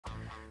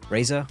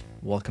Reza,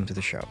 welcome to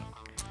the show.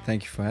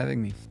 Thank you for having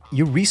me.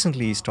 You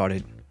recently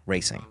started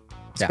racing,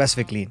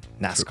 specifically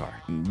NASCAR.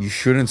 You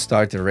shouldn't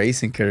start a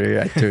racing career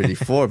at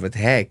 34, but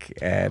heck,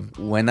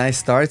 when I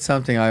start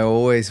something, I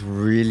always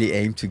really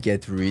aim to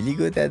get really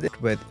good at it.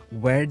 But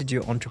where did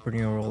your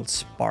entrepreneurial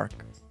spark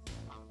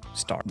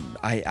start?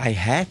 I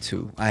had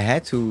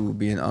to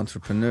be an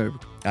entrepreneur.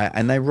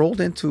 And I rolled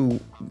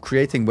into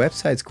creating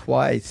websites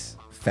quite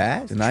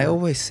fast. And I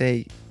always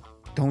say,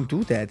 don't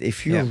do that.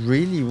 If you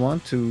really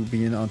want to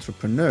be an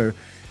entrepreneur,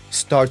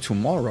 start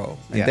tomorrow.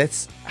 And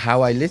that's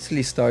how I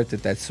literally started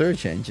that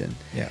search engine.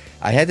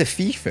 I had a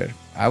fever.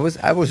 I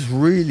was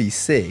really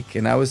sick,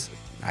 and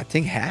I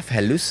think half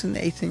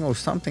hallucinating or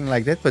something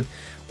like that. But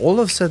all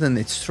of a sudden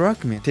it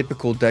struck me,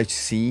 typical Dutch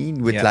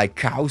scene with like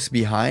cows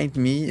behind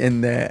me,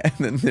 and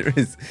then there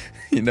is,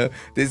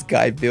 this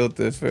guy built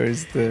the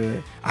first.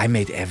 I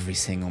made every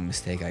single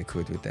mistake I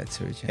could with that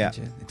search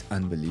engine. It's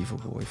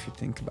unbelievable if you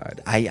think about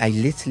it. I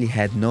literally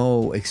had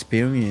no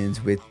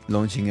experience with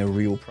launching a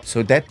real product.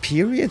 So that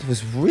period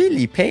was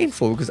really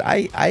painful because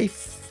I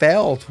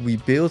felt we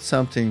built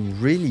something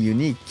really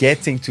unique.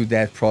 Getting to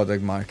that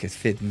product market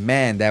fit,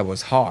 man, that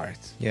was hard.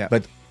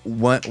 But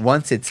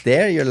once it's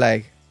there, you're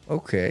like,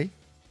 okay,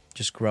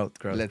 just growth.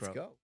 Let's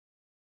go.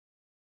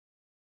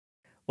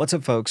 What's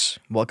up, folks?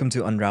 Welcome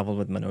to Unravel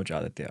with Manoj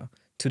Aditya.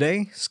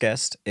 Today's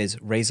guest is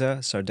Reza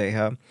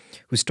Sardeha,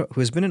 who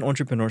has been an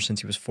entrepreneur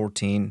since he was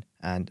 14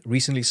 and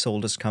recently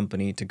sold his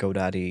company to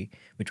GoDaddy,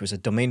 which was a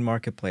domain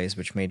marketplace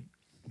which made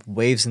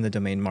waves in the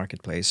domain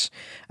marketplace.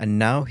 And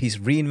now he's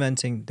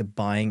reinventing the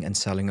buying and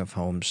selling of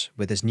homes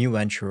with his new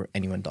venture,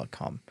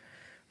 anyone.com.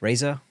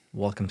 Reza,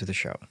 welcome to the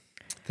show.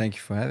 Thank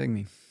you for having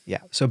me.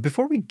 Yeah. So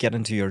before we get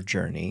into your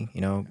journey,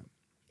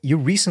 you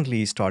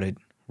recently started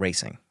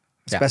racing,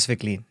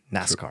 specifically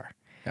NASCAR.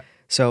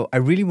 So I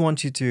really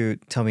want you to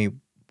tell me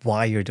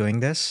why you're doing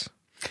this.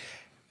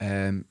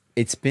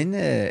 It's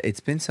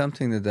been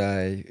something that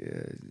I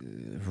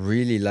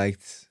really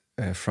liked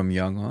from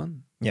young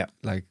on.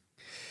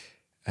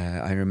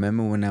 I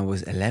remember when I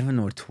was 11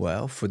 or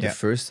 12, for the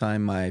first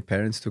time, my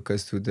parents took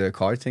us to the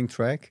karting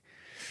track.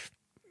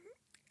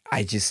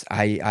 I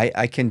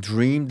can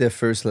dream the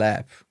first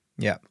lap.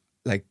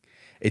 Like,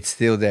 it's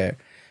still there.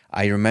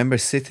 I remember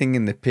sitting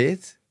in the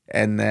pit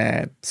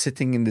and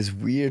sitting in this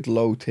weird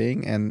low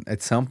thing, and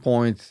at some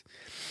point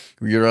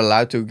you're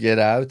allowed to get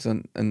out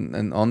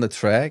and on the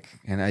track,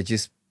 and I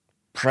just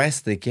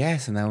pressed the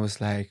gas and I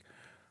was like,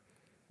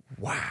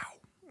 wow,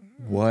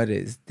 what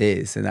is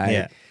this?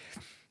 And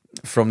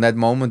from that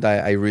moment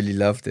I really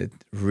loved it.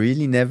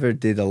 Really never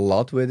did a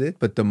lot with it,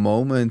 but the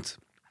moment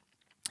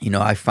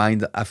I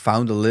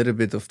found a little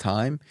bit of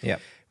time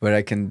where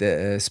I can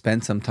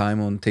spend some time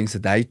on things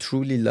that I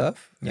truly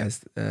love.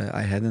 As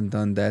I hadn't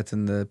done that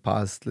in the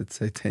past, let's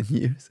say 10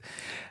 years.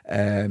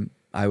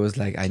 I was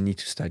like, I need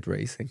to start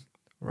racing.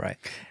 Right.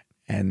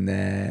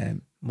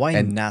 And why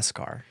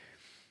NASCAR?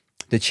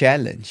 The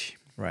challenge.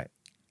 Right.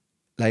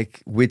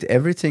 Like with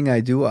everything I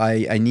do,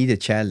 I need a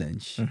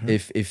challenge.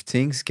 If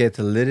things get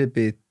a little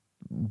bit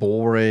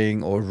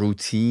boring or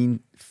routine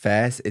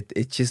fast,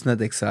 it's just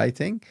not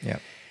exciting.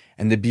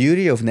 And the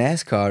beauty of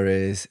NASCAR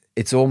is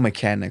it's all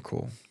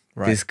mechanical.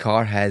 This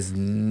car has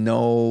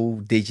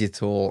no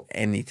digital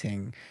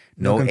anything,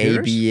 no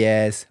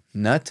ABS,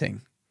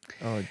 nothing.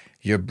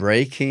 Your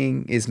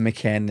braking is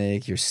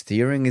mechanic, your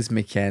steering is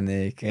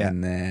mechanic,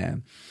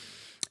 and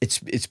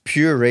it's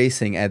pure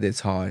racing at its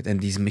heart. And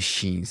these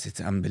machines,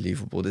 it's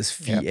unbelievable. This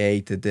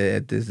V8,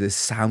 the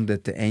sound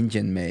that the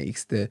engine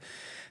makes, the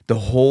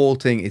whole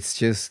thing. It's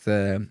just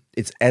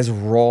it's as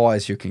raw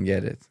as you can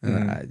get it.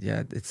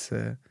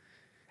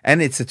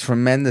 And it's a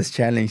tremendous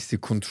challenge to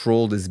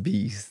control this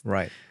beast.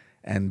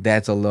 And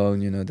that alone,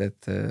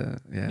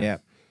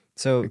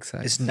 So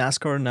exciting. Is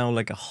NASCAR now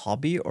like a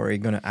hobby, or are you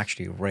going to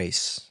actually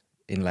race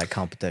in like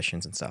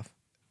competitions and stuff?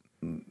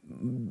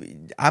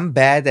 I'm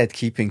bad at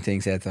keeping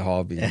things at the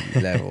hobby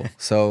level.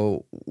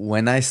 So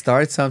when I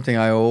start something,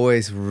 I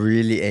always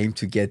really aim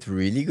to get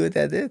really good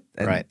at it.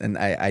 And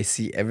I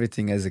see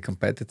everything as a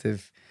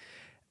competitive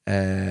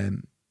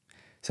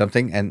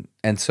something.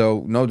 And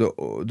so, no,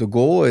 the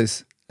goal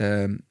is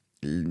to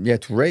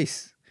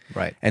race.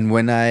 And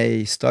when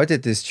I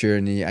started this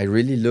journey, I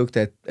really looked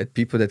at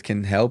people that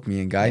can help me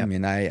and guide me.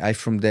 And I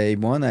from day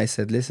one, I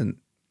said, listen,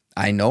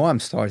 I know I'm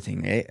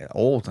starting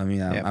old. I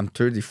mean, I'm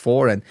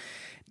 34, and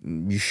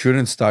you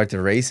shouldn't start a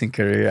racing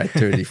career at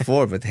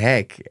 34. But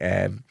heck,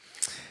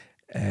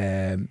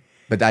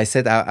 but I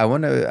said I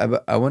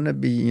wanna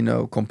be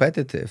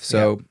competitive.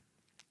 So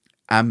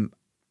I'm,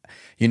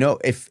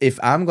 if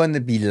I'm gonna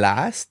be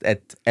last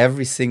at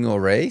every single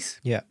race,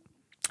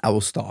 I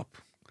will stop.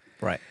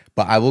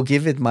 But I will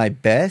give it my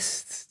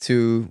best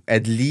to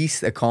at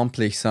least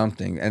accomplish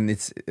something. And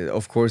it's,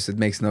 of course, it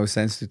makes no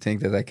sense to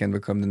think that I can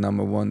become the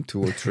number 1,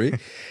 2, or 3.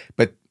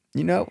 But,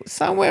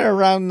 somewhere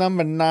around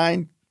number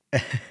 9,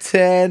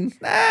 10,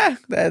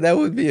 that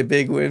would be a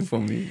big win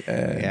for me.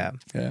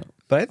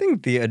 But I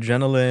think the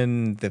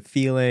adrenaline, the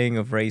feeling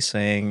of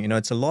racing,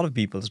 it's a lot of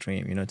people's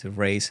dream, to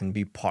race and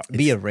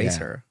be a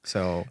racer.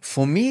 So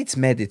for me, it's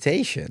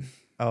meditation.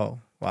 oh,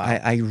 wow.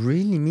 I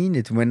really mean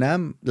it. When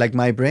I'm like,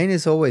 my brain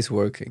is always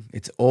working.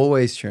 It's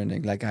always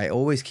churning. Like I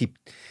always keep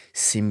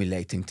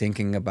simulating,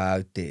 thinking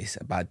about this,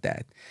 about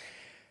that.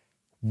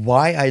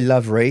 Why I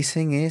love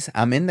racing is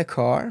I'm in the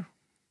car,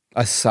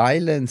 a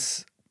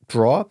silence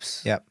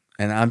drops, Yep.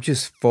 and I'm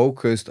just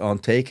focused on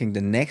taking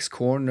the next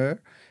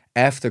corner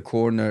after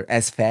corner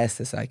as fast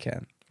as I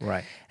can.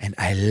 Right. And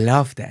I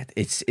love that.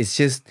 It's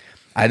just,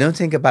 I don't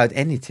think about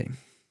anything,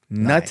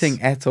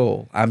 nothing at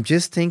all. I'm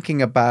just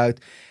thinking about,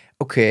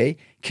 okay,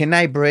 can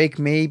I brake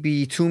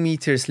maybe 2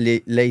 meters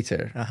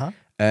later? Uh-huh.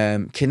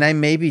 Can I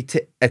maybe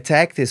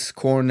attack this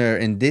corner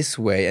in this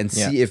way and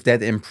see if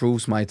that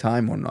improves my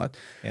time or not?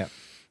 Yeah.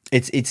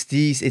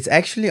 It's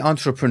actually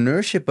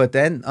entrepreneurship, but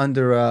then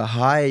under a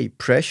high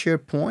pressure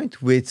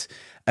point with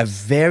a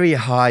very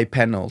high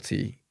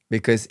penalty.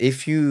 Because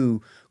if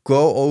you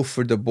go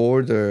over the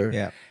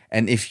border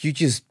and if you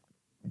just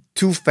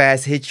too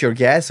fast hit your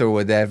gas or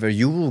whatever,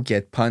 you will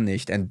get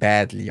punished and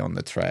badly on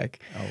the track.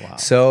 Oh, wow.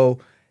 So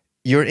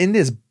you're in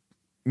this,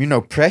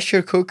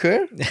 pressure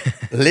cooker,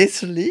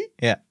 literally.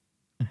 Yeah.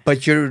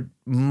 But you're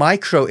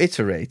micro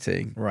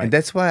iterating. Right. And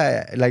that's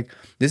why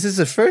this is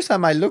the first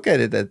time I look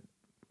at it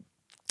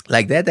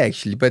like that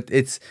actually. But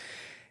it's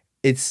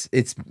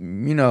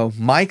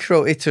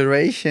micro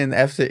iteration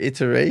after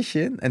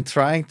iteration and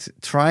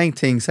trying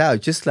things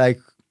out. Just like,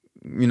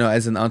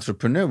 as an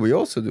entrepreneur, we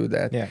also do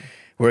that. Yeah.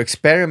 We're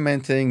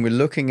experimenting, we're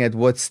looking at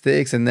what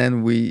sticks, and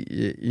then we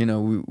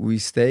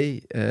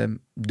stay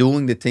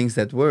doing the things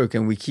that work,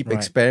 and we keep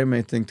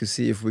experimenting to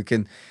see if we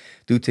can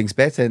do things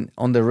better. And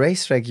on the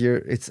racetrack,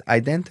 it's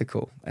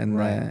identical, and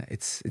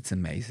it's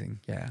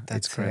amazing. Yeah,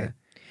 that's great.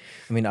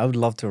 I mean, I would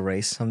love to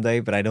race someday,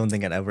 but I don't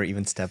think I'd ever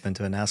even step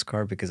into a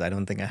NASCAR because I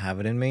don't think I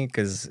have it in me.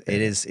 Because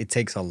it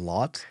takes a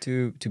lot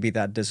to be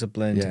that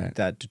disciplined,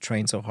 to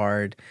train so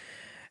hard.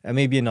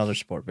 Maybe another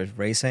sport, but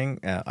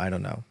racing, I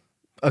don't know.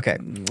 Okay.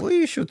 Well,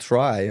 you should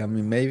try. I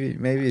mean, maybe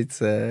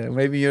it's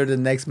maybe you're the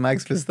next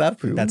Max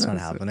Verstappen. That's not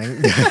happening.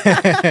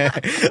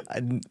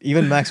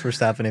 Even Max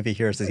Verstappen, if he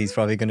hears this, he's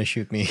probably going to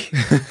shoot me.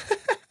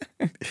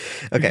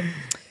 Okay.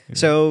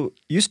 So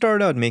you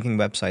started out making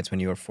websites when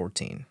you were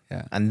 14.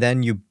 Yeah. And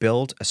then you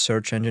built a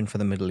search engine for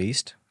the Middle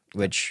East,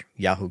 which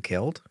Yahoo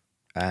killed.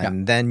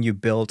 And then you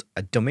built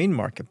a domain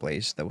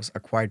marketplace that was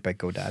acquired by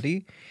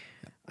GoDaddy.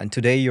 Yeah. And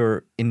today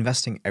you're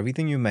investing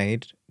everything you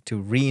made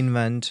to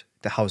reinvent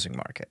the housing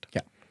market.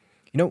 Yeah.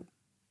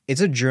 It's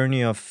a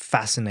journey of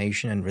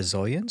fascination and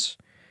resilience.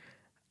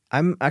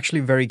 I'm actually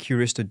very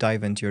curious to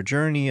dive into your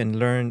journey and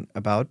learn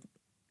about,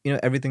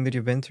 everything that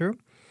you've been through.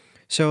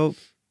 So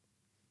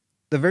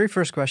the very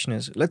first question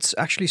is, let's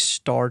actually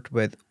start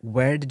with,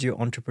 where did your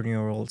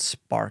entrepreneurial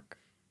spark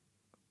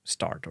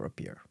start or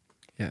appear?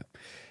 Yeah.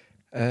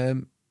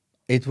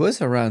 It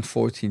was around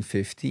 14,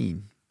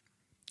 15.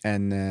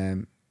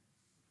 And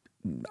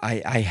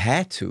I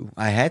had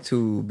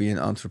to be an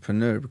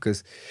entrepreneur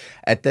because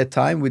at that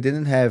time we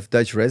didn't have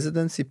Dutch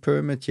residency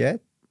permit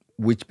yet,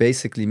 which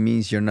basically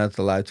means you're not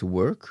allowed to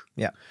work.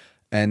 Yeah.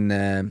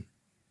 And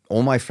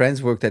all my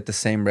friends worked at the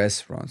same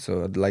restaurant.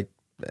 So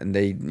and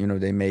they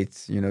made,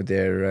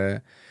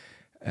 their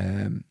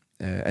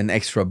an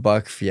extra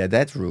buck via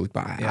that route,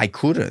 but I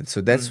couldn't.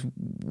 So that's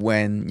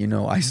when,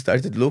 I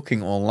started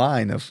looking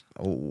online of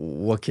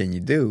what can you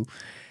do.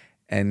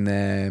 And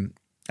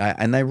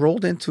I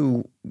rolled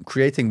into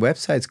creating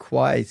websites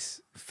quite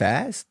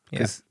fast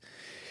because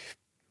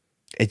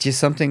it's just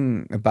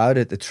something about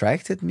it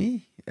attracted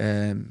me.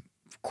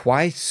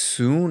 Quite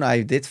soon,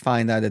 I did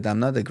find out that I'm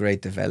not a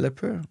great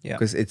developer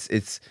because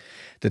it's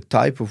the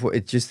type of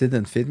it just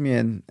didn't fit me,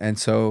 and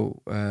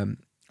so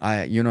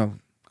I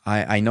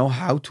know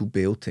how to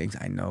build things.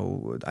 I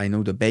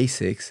know the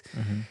basics,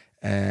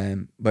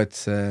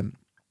 but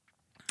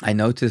I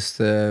noticed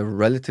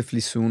relatively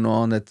soon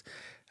on that.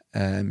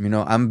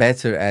 I'm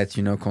better at,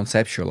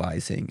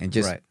 conceptualizing and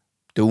just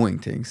doing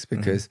things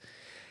because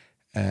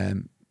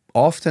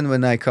often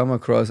when I come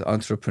across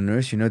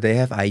entrepreneurs, they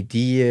have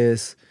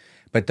ideas,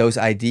 but those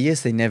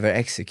ideas, they never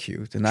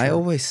execute. And I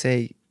always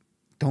say,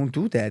 don't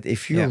do that.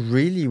 If you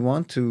really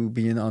want to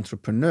be an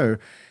entrepreneur,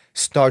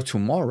 start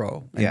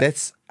tomorrow. And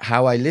that's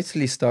how I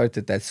literally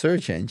started that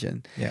search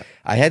engine. Yeah.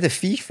 I had a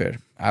fever.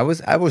 I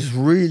was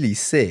really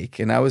sick,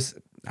 and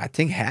I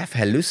think half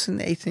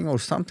hallucinating or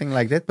something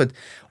like that. But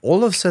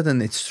all of a sudden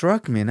it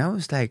struck me, and I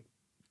was like,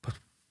 but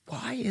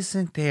why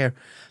isn't there,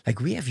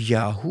 we have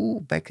Yahoo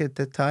back at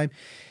that time,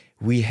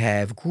 we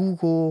have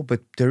Google,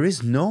 but there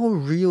is no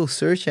real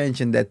search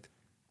engine that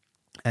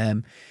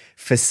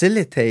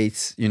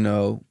facilitates,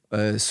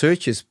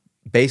 searches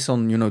based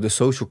on, the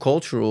social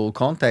cultural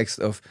context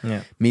of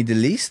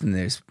Middle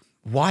Easterners.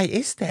 Why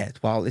is that?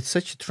 Well, it's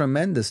such a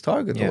tremendous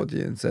target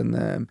audience.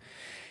 And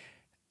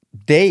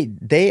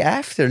day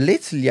after,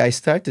 literally, I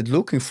started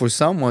looking for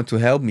someone to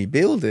help me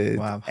build it.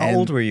 Wow. How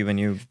old were you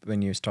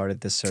when you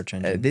started this search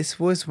engine? This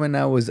was when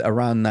I was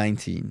around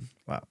 19.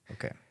 Wow.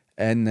 Okay.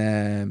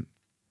 And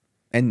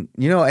and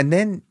you know, and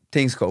then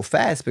things go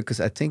fast because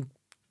I think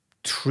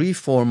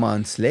 3-4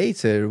 months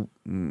later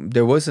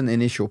there was an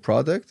initial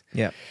product.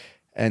 Yeah.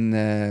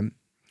 And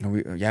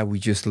we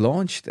just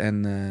launched,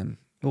 and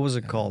What was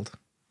it called?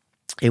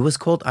 it was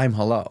called I'm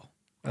Halal.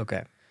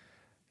 Okay.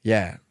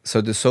 Yeah.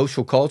 So the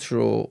social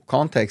cultural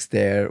context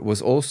there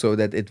was also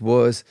that it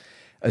was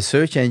a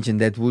search engine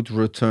that would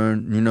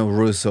return, you know,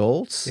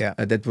 results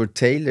that were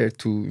tailored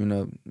to, you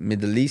know,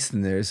 Middle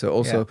Easterners. So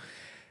also,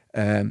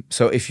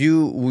 so if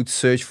you would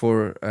search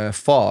for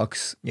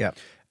Fox,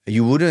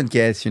 you wouldn't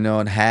get, you know,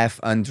 a half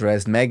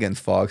undressed Megan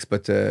Fox,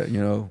 but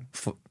you know,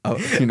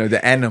 you know,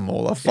 the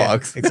animal of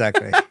Fox. Yeah,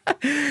 exactly.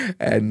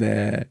 And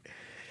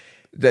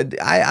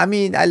I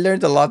mean, I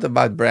learned a lot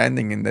about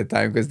branding in that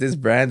time because this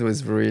brand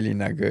was really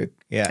not good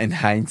in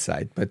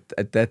hindsight. But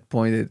at that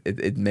point,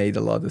 it made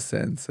a lot of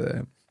sense.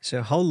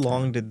 So how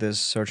long did this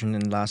search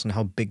engine last, and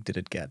how big did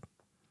it get?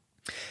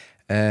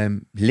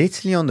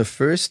 Literally on the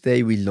first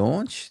day we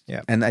launched,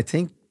 and I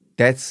think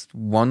that's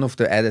one of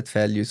the added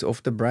values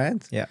of the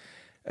brand.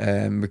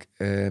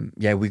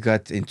 We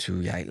got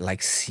into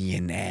like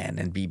CNN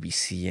and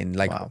BBC and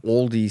like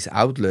all these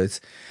outlets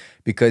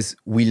because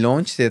we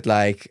launched it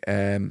like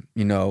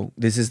you know,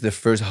 this is the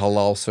first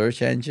halal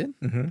search engine.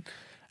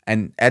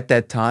 And at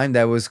that time,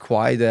 that was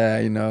quite,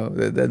 you know,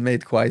 that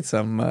made quite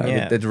some,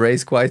 that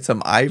raised quite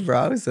some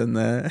eyebrows. And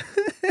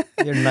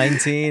you're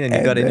 19 and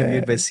you got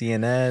interviewed by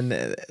CNN.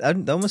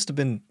 That must have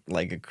been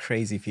like a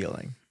crazy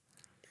feeling.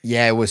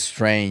 Yeah, it was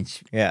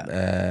strange.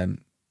 Yeah,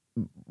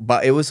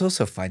 but it was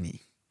also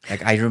funny.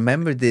 Like I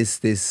remember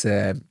this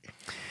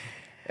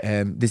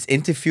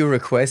interview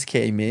request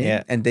came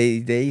in, and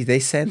they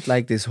sent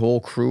like this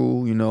whole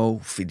crew, you know,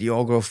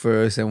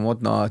 videographers and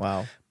whatnot.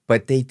 Wow.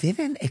 But they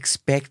didn't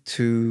expect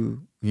to,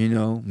 you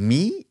know,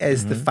 me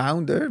as the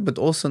founder, but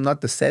also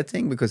not the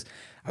setting because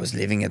I was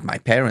living at my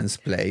parents'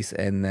 place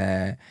and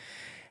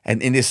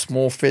in this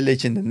small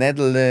village in the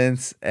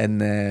Netherlands.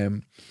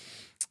 And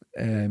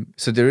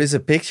so there is a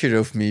picture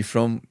of me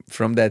from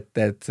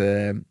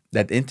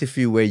that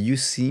interview where you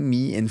see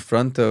me in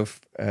front of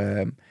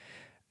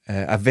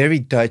a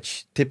very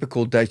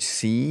typical Dutch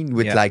scene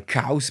with like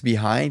cows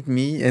behind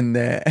me, and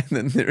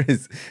then there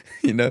is,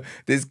 you know,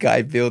 this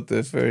guy built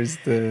the first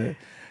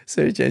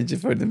search engine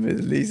for the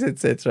Middle East,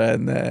 etc.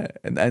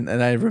 And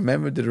I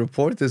remember the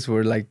reporters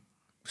were like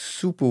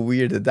super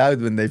weirded out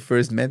when they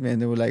first met me, and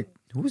they were like,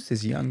 "Who's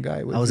this young guy?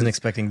 I wasn't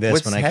expecting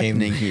this when I came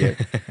here."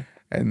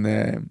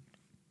 And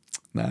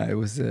no, it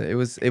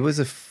was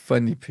a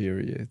funny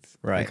period.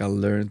 Right. Like I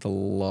learned a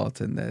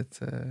lot in that.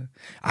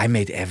 I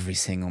made every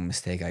single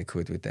mistake I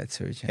could with that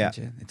search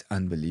engine. It's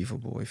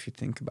unbelievable if you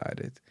think about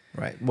it.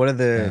 Right. What are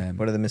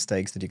the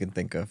mistakes that you can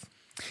think of?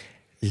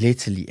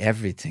 Literally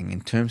everything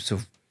in terms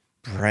of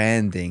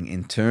branding,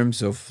 in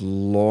terms of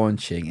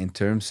launching, in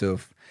terms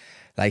of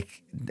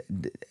like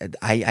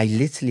I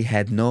literally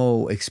had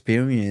no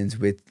experience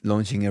with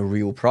launching a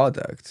real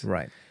product.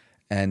 Right.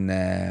 And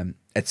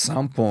at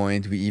some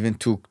point, we even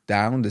took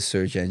down the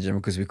search engine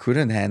because we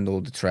couldn't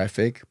handle the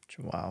traffic.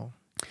 Wow.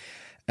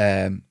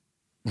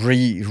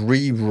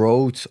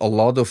 Rewrote a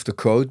lot of the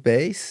code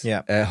base.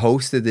 Yeah.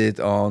 Hosted it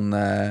on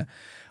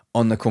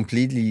a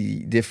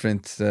completely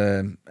different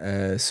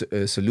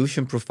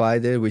solution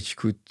provider, which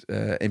could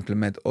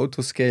implement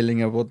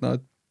auto-scaling and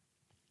whatnot.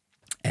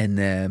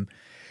 And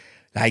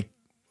like,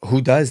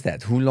 who does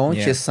that? Who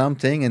launches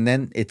something and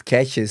then it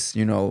catches,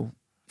 you know,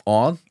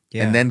 on?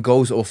 And then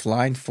goes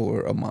offline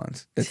for a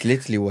month. That's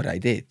literally what I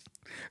did.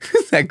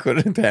 I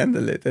couldn't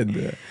handle it.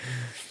 And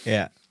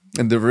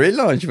and the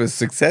relaunch was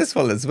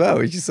successful as well,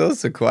 which is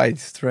also quite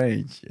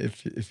strange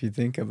if you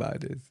think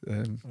about it.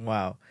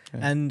 Wow.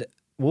 And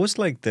what was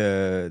like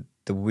the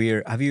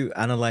weird? Have you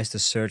analyzed the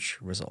search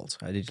results?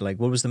 Did you, like,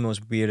 what was the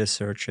most weirdest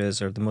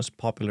searches or the most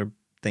popular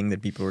thing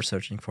that people were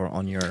searching for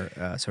on your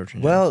search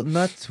engine? Well,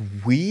 not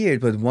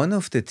weird, but one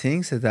of the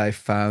things that I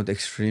found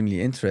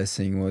extremely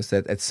interesting was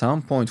that at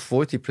some point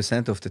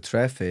 40% of the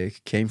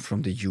traffic came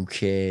from the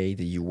UK,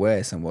 the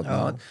US, and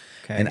whatnot.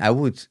 Oh, okay. And I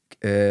would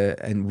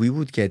and we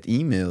would get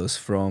emails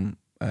from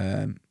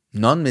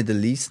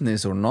non-Middle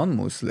Easterners or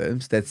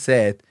non-Muslims that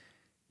said,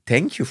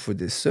 "Thank you for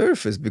this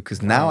service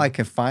because now I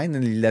can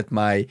finally let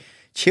my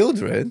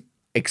children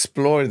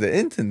explore the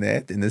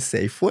internet in a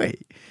safe way."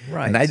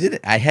 Right. And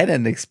I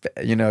hadn't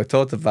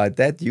thought about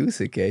that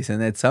use case.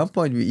 And at some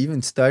point we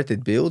even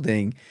started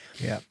building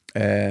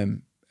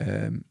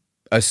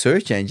a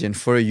search engine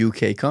for a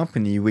UK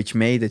company which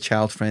made a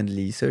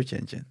child-friendly search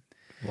engine.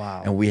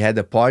 Wow. And we had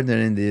a partner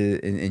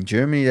in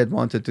Germany that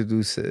wanted to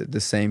do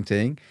the same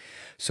thing.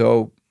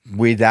 So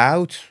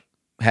without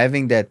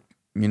having that,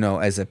 you know,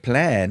 as a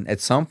plan, at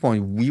some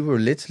point we were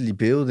literally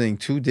building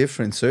 2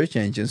 different search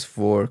engines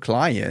for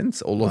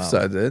clients all of a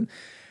sudden,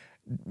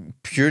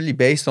 purely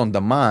based on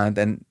demand.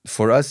 And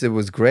for us, it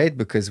was great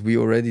because we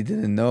already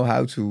didn't know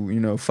how to, you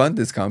know, fund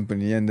this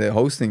company, and the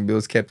hosting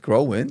bills kept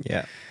growing.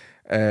 Yeah.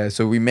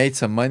 So we made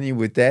some money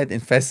with that,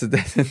 invested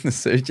that in the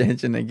search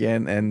engine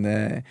again,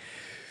 and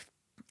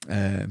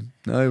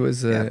no, it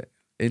was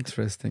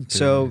interesting.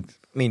 So,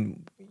 I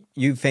mean,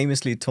 you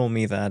famously told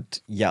me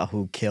that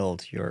Yahoo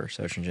killed your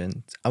search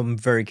engine. I'm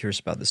very curious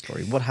about this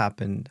story. What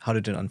happened? How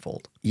did it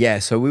unfold? Yeah,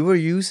 so we were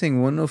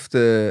using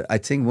I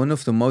think one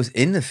of the most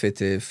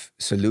innovative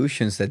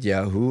solutions that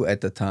Yahoo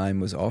at the time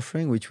was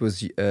offering, which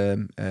was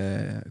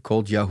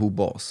called Yahoo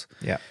Boss.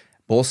 Yeah.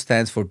 Boss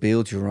stands for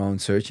Build Your Own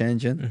Search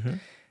Engine.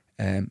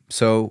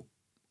 So,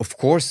 of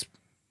course,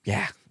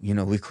 yeah,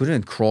 we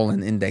couldn't crawl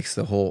and index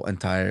the whole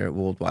entire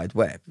World Wide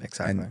Web.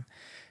 Exactly.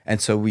 And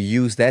so we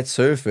use that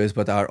service,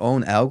 but our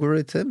own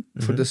algorithm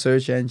for the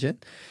search engine.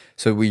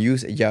 So we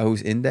use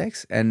Yahoo's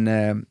index. And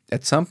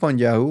at some point,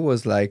 Yahoo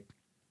was like,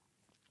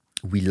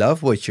 we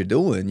love what you're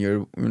doing.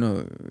 You're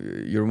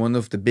one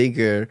of the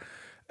bigger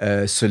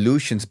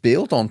solutions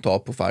built on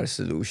top of our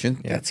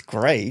solution. Yeah. That's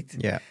great.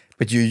 Yeah.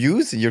 But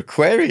you're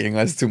querying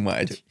us too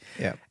much.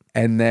 Yeah.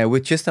 And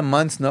with just a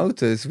month's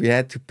notice, we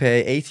had to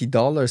pay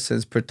 $80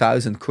 cents per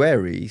 1,000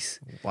 queries.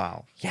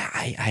 Wow. Yeah,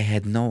 I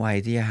had no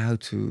idea how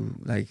to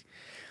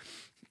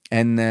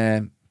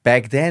and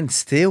back then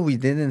still we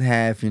didn't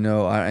have,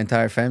 our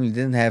entire family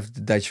didn't have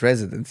the Dutch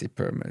residency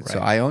permit. Right. So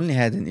I only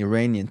had an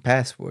Iranian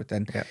passport.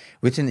 And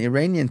with an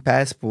Iranian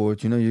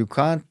passport, you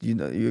can't,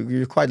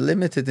 you're quite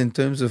limited in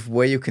terms of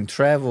where you can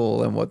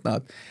travel and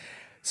whatnot.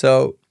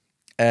 So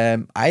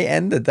I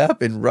ended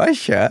up in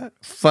Russia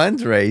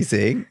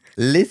fundraising.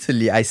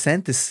 Literally, I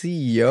sent the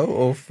CEO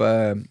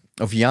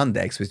of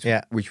Yandex,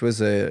 which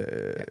was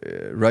a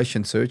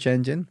Russian search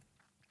engine,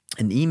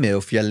 an email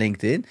via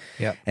LinkedIn.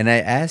 Yeah. And I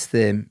asked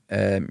them,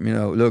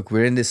 look,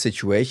 we're in this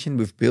situation.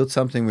 We've built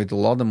something with a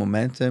lot of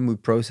momentum. We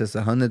processed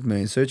 100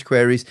 million search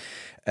queries,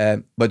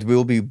 but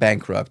we'll be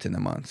bankrupt in a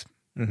month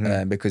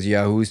because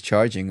Yahoo is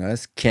charging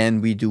us. Can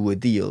we do a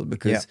deal?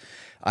 Because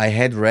I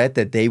had read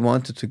that they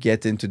wanted to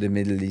get into the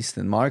Middle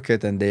Eastern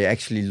market, and they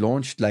actually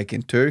launched, like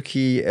in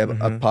Turkey,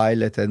 a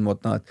pilot and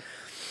whatnot.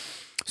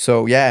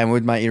 So yeah, and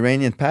with my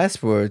Iranian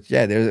passport,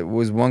 there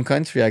was one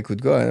country I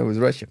could go, and it was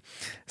Russia.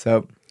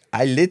 So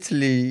I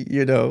literally,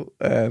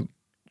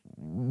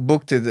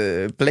 booked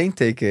the plane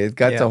ticket,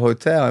 got the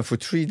hotel, and for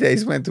 3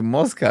 days went to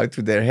Moscow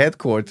to their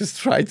headquarters,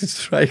 tried to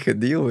strike a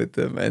deal with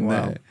them.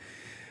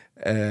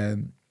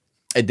 And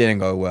it didn't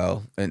go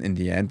well in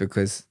the end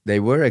because they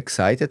were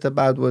excited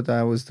about what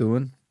I was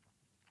doing.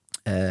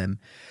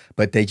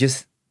 But they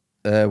just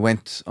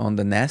went on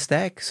the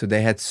NASDAQ. So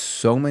they had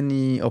so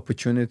many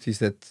opportunities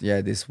that,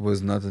 this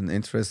was not an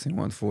interesting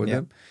one for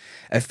them.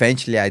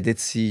 Eventually, I did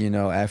see,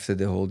 after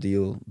the whole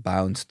deal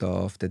bounced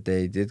off, that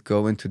they did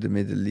go into the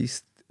Middle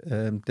East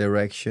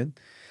direction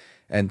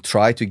and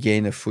try to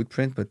gain a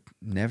footprint, but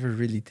never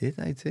really did,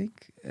 I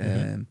think.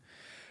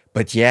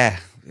 But yeah,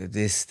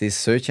 this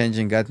search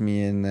engine got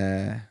me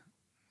in,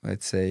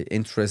 let's say,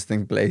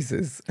 interesting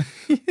places.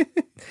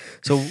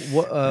 So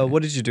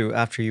what did you do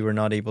after you were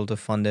not able to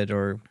fund it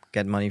or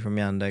get money from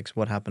Yandex?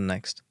 What happened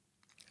next?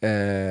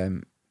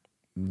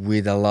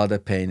 With a lot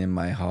of pain in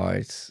my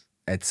heart,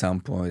 at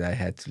some point I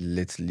had to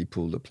literally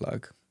pull the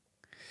plug.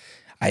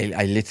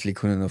 I literally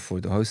couldn't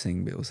afford the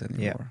hosting bills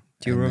anymore. Yeah.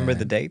 Do you remember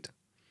the date?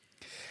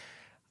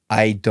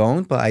 I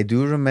don't, but I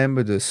do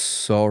remember the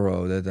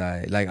sorrow that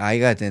I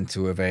got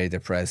into a very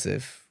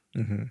depressive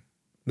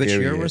Which year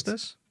period. was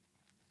this?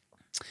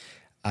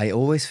 I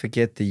always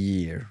forget the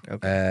year.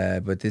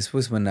 Okay. But this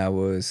was when I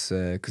was,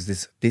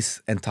 because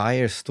this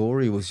entire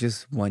story was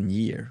just 1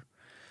 year.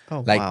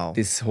 Oh, Like wow.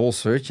 this whole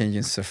search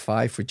engine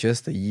survived for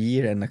just a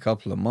year and a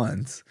couple of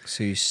months.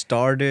 So you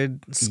started,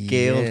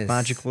 scaled Yes.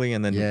 magically,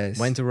 and then Yes.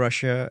 went to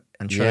Russia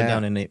and shut it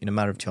down in a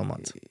matter of 2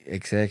 months.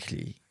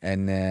 Exactly.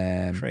 And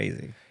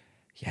Crazy.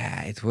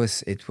 yeah, it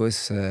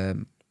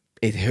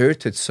it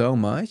hurted so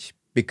much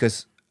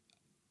because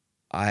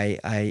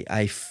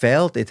I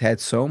felt it had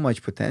so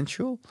much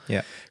potential.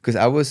 Yeah. Because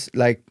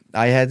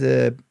I had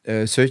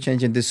a search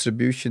engine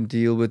distribution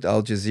deal with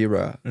Al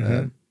Jazeera,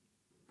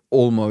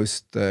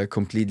 almost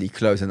completely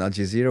closed. And Al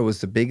Jazeera was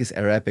the biggest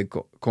Arabic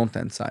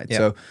content site. Yeah.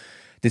 So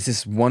this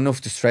is one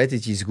of the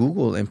strategies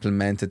Google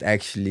implemented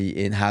actually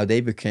in how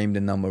they became the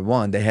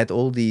 #1. They had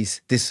all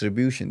these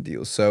distribution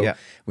deals. So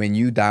when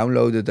you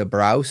downloaded a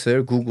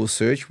browser, Google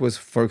search was,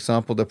 for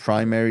example, the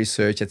primary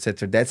search,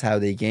 etc. That's how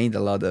they gained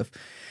a lot of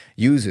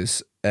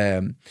users.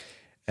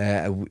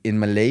 In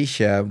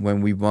Malaysia,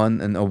 when we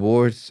won an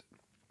award,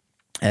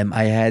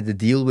 I had a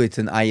deal with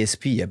an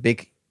ISP, a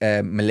big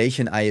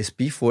Malaysian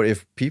ISP, for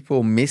if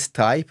people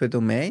mistype a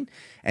domain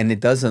and it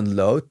doesn't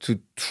load, to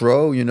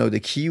throw, the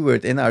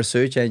keyword in our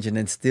search engine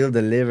and still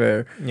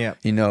deliver,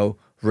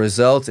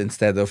 results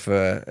instead of,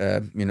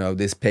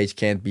 this page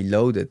can't be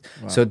loaded.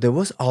 Wow. So there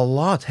was a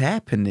lot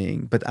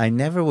happening, but I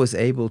never was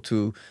able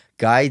to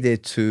guide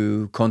it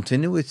to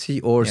continuity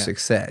or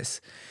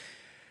success.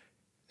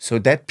 So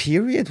that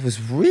period was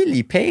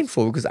really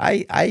painful because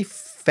I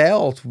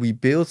felt we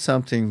built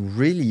something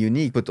really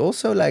unique, but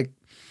also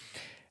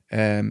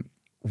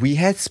we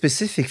had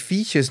specific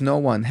features no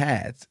one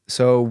had.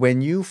 So when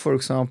you, for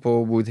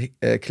example, would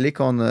click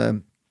on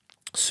a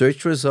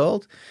search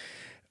result,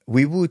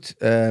 we would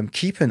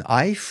keep an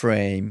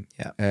iframe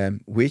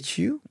with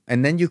you, and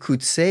then you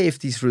could say if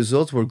these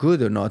results were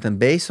good or not. And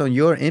based on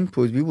your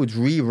input, we would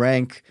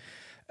re-rank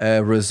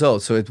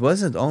results. So it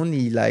wasn't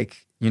only like,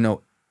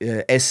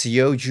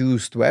 SEO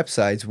juiced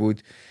websites would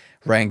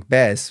rank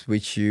best,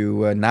 which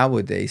you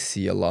nowadays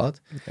see a lot.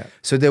 Yeah.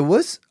 So there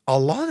was a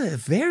lot of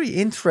very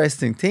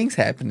interesting things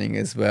happening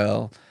as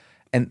well.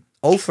 And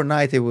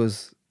overnight it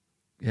was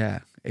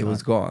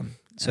gone.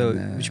 So,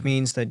 And, which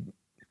means that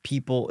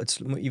people,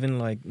 it's even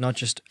like not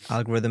just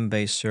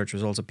algorithm-based search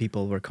results, so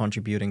people were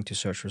contributing to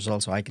search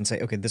results. So I can say,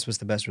 okay, this was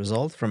the best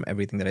result from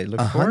everything that I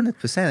looked for.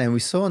 100%. And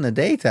we saw in the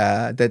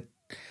data that,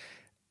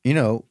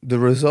 the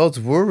results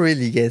were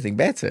really getting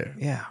better.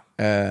 Yeah.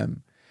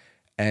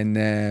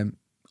 And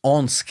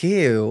on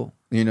scale,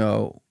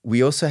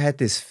 we also had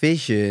this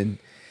vision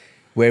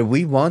where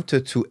we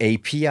wanted to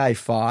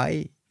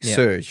API-fy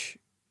search.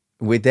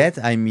 With that,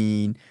 I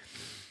mean,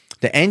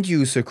 the end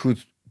user could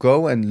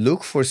go and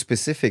look for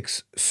specific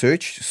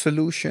search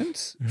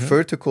solutions,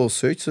 vertical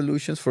search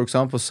solutions. For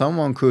example,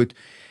 someone could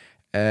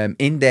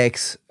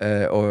index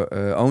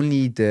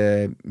only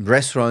the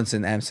restaurants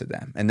in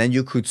Amsterdam, and then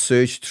you could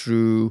search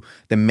through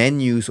the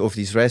menus of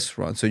these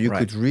restaurants. So you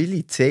could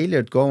really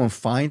tailor, go and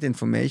find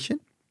information,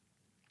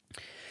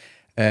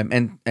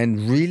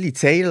 and really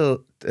tailor,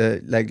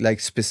 like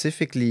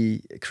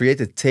specifically create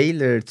a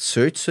tailored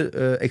search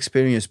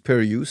experience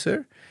per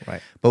user.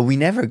 Right. But we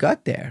never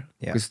got there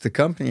because the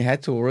company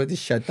had to already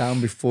shut down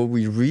before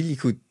we really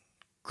could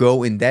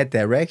go in that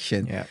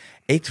direction. Yeah.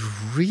 It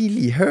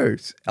really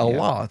hurt a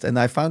lot. And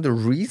I found a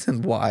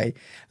reason why,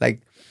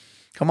 like,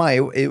 come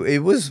on,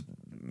 it was,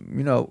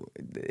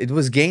 it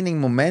was gaining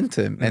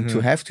momentum, and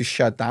to have to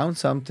shut down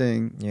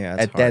something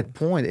at that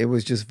point, it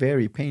was just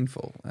very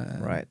painful.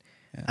 Right.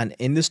 Yeah. And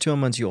in this 2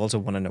 months, you also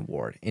won an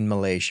award in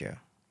Malaysia.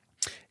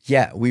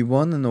 Yeah, we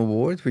won an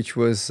award which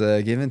was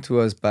given to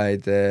us by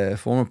the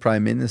former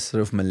Prime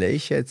Minister of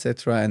Malaysia,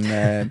 etc.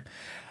 And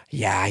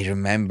I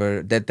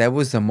remember that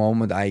was the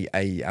moment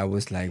I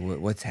was like,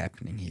 what's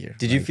happening here?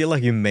 Did you feel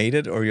like you made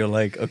it, or you're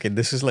like, okay,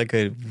 this is like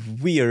a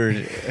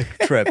weird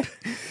trip?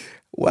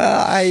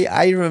 Well,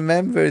 I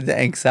remember the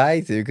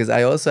anxiety because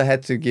I also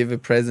had to give a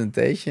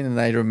presentation, and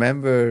I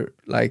remember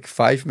like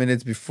 5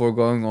 minutes before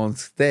going on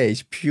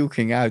stage,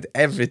 puking out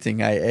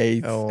everything I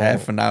ate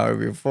half an hour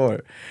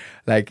before.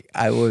 Like,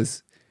 I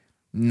was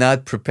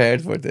not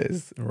prepared for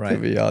this, to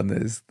be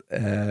honest.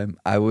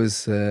 I was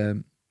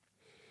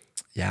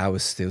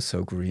still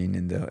so green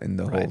in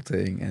the whole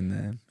thing,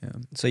 and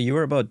So you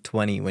were about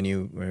 20 when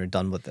you were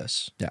done with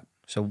this. Yeah.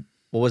 So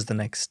what was the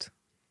next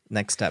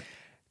step?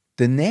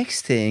 The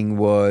next thing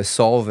was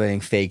solving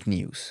fake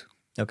news.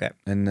 Okay.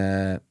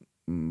 And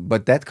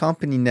but that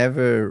company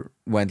never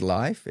went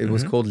live. It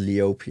was called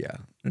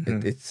Leopia.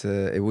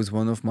 It was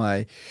one of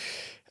my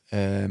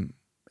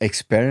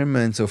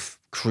experiments of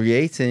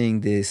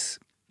creating this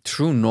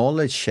true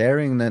knowledge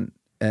sharing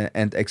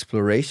and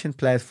exploration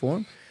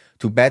platform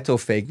to battle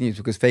fake news,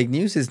 because fake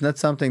news is not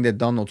something that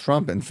Donald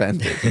Trump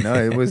invented.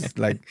 It was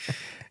like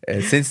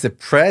since the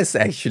press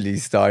actually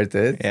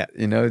started.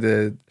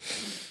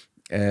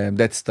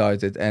 That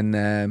started. And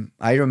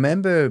I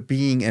remember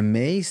being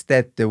amazed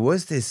that there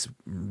was this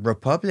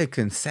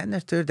Republican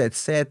senator that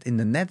said in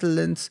the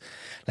Netherlands,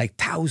 like,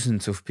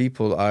 thousands of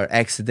people are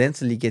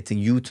accidentally getting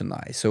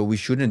euthanized, so we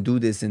shouldn't do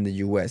this in the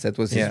US. That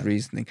was his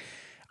reasoning.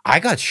 I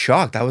got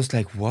shocked. I was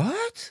like,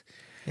 what?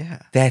 Yeah.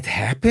 That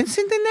happens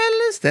in the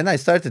Netherlands? Then I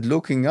started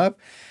looking up.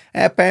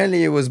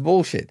 Apparently it was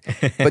bullshit.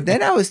 But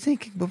then I was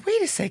thinking, but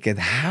wait a second,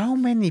 how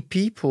many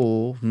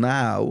people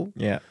now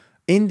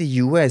in the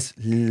US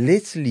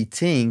literally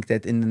think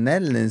that in the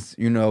Netherlands,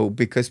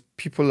 because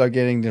people are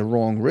getting the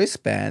wrong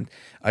wristband,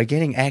 are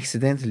getting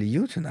accidentally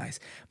euthanized?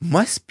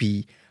 Must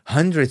be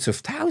hundreds of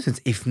thousands,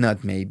 if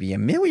not maybe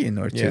 1 million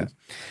or two.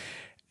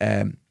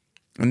 And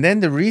then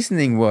the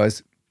reasoning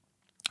was,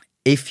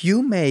 if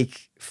you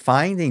make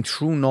finding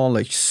true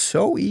knowledge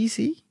so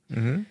easy,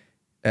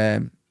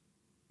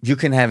 you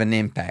can have an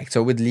impact.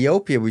 So with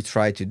Leopia, we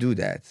tried to do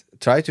that.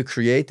 Try to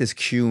create this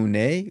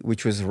Q&A,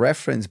 which was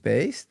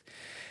reference-based.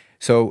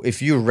 So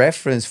if you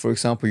reference, for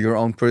example, your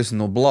own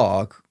personal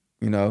blog,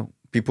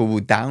 people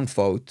would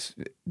downvote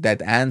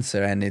that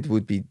answer and it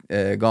would be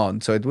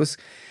gone. So it was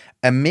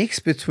a mix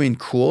between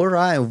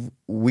Quora and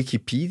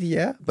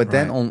Wikipedia, but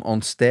then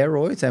on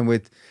steroids, and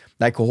with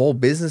like a whole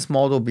business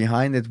model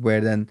behind it,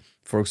 where then,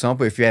 for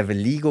example, if you have a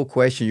legal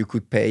question, you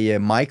could pay a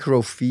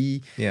micro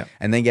fee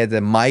and then get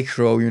a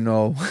micro,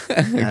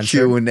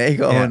 Q&A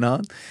going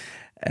on.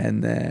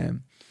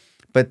 And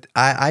but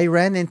I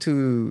ran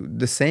into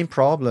the same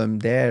problem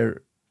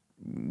there,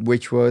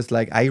 which was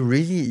like, I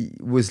really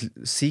was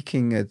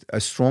seeking a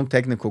strong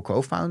technical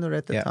co-founder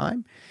at the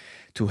time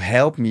to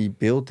help me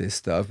build this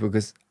stuff,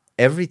 because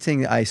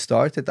everything I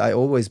started, I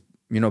always,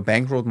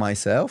 bankrolled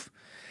myself.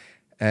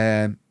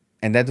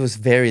 And that was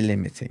very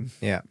limiting.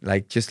 Yeah.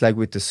 Like, just like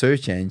with the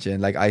search engine,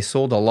 like I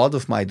sold a lot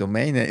of my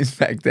domain names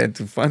back then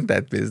to fund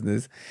that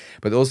business,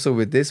 but also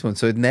with this one.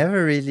 So it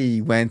never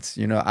really went,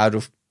 out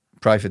of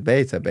private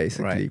beta,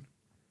 basically.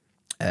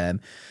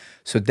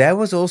 So that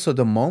was also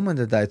the moment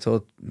that I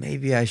thought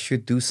maybe I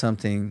should do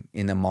something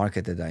in a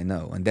market that I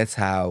know. And that's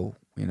how,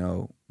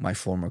 my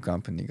former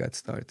company got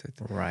started.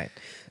 Right.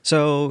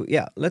 So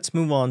yeah, let's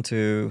move on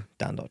to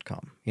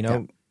Dan.com.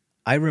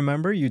 I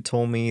remember you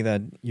told me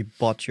that you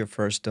bought your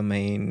first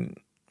domain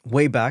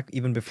way back,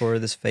 even before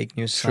this fake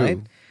news site.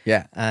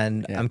 Yeah.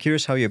 And I'm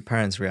curious how your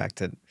parents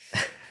reacted.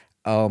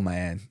 Oh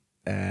man.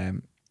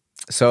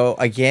 So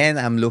again,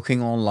 I'm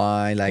looking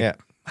online, like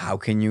how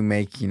can you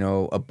make,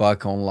 a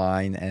buck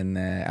online? And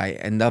I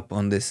end up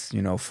on this,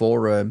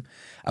 forum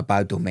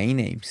about domain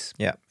names.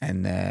 Yeah.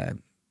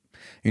 And,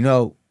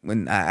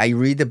 when I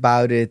read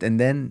about it, and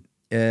then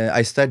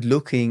I start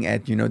looking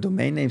at,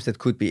 domain names that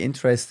could be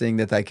interesting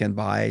that I can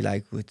buy,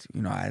 like with,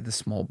 I had a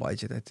small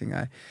budget. I think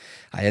I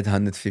had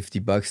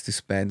 $150 to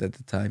spend at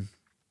the time.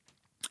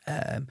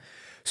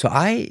 So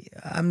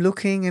I'm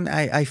looking and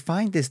I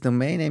find this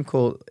domain name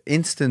called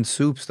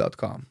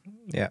instantsoups.com.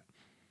 Yeah.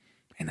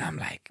 And I'm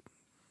like,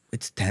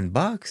 it's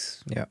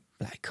 $10. Yeah.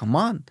 Like, come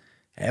on.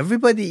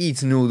 Everybody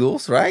eats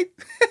noodles, right?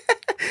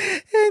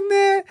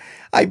 And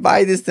I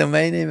buy this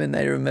domain name, and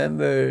I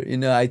remember,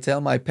 I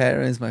tell my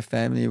parents, my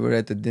family, we're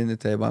at the dinner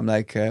table. I'm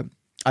like,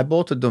 I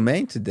bought a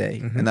domain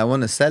today and I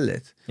want to sell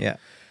it. Yeah.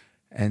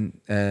 And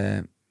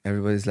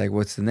everybody's like,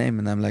 what's the name?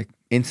 And I'm like,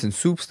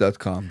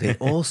 instantsoups.com. They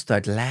all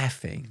start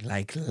laughing,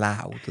 like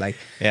loud. Like,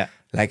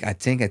 like I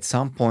think at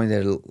some point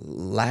they're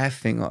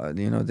laughing,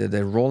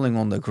 they're rolling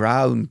on the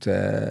ground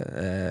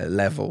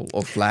level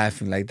of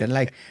laughing. Like, they're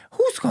like,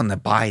 who's going to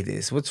buy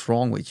this? What's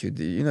wrong with you?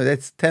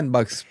 That's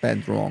 $10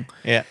 spent wrong.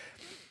 Yeah.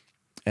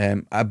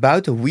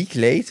 About a week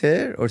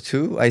later or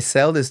two, I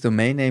sell this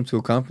domain name to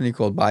a company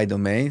called Buy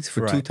Domains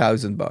for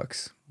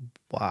 $2,000.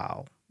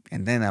 Wow.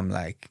 And then I'm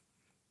like,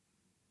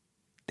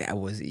 that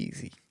was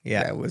easy.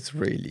 Yeah. That was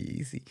really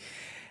easy.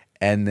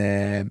 And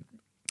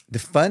the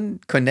fun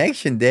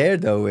connection there,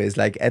 though, is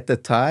like at the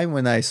time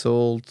when I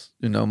sold,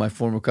 my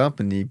former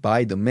company,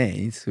 Buy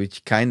Domains,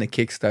 which kind of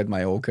kickstarted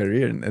my whole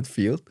career in that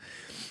field,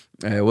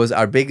 was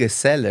our biggest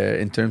seller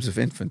in terms of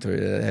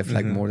inventory. I have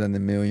like more than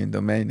 1 million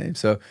domain names.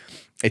 So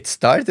it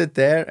started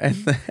there,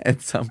 and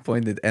at some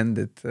point it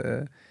ended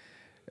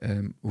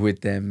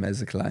with them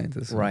as a client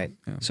as well. Right.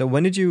 Yeah. So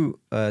when did you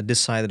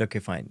decide that, okay,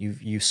 fine,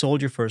 you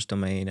sold your first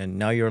domain and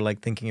now you're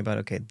like thinking about,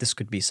 okay, this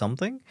could be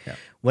something? Yeah.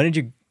 When did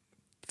you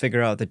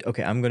figure out that,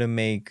 okay, I'm going to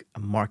make a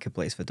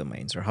marketplace for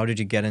domains? Or how did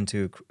you get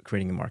into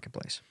creating a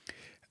marketplace?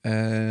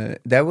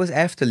 That was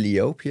after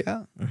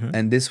Leopia.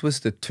 And this was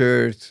the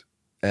third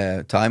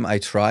time I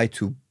tried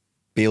to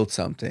build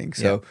something.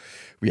 So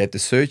we had the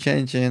search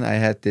engine. I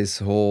had this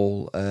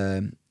whole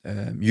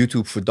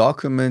YouTube for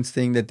documents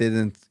thing that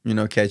didn't,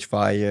 catch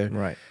fire.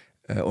 Right.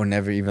 Or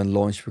never even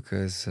launched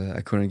because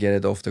I couldn't get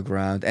it off the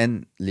ground,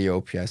 and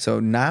Leopia. So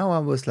now I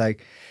was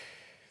like,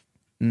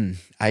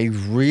 I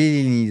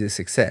really need a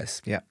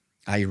success. Yeah.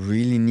 I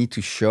really need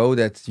to show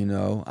that,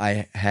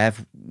 I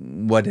have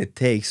what it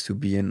takes to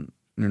be an,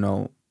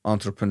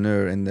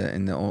 entrepreneur in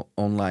the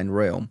online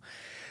realm.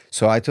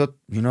 So I thought,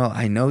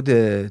 I know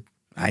the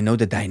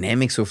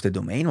dynamics of the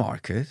domain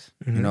market.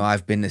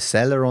 I've been a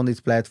seller on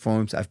these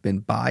platforms. I've been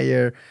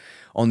buyer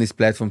on these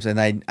platforms, and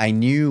I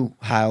knew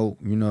how,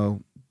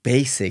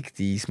 basic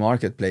these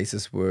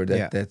marketplaces were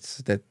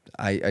that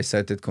I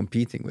started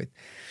competing with.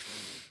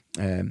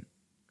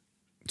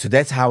 So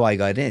that's how I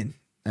got in,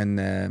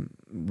 and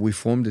we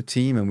formed a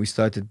team and we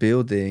started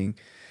building,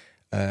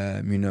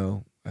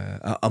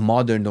 a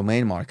modern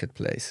domain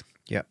marketplace.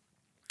 Yeah.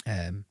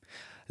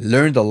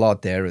 Learned a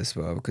lot there as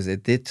well, because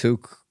it did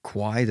took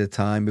quite a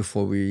time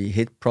before we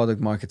hit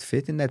product market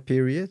fit in that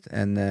period.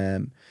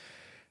 And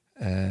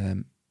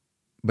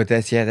but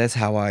that's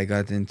how I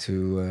got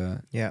into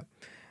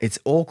it's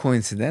all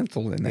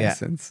coincidental in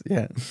essence.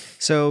 Yeah.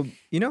 So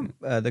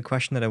the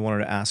question that I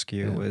wanted to ask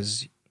you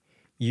was,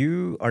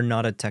 you are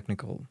not a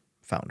technical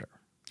founder.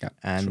 Yeah,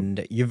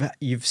 and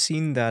you've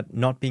seen that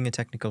not being a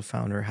technical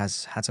founder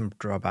has had some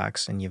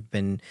drawbacks, and you've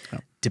been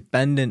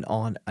dependent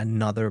on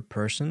another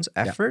person's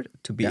effort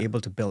to be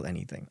able to build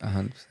anything.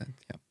 100%.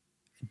 Yeah.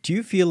 Do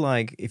you feel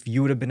like if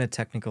you would have been a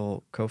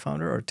technical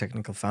co-founder or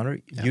technical founder,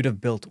 you'd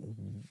have built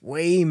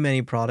way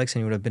many products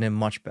and you would have been in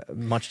a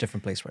much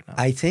different place right now?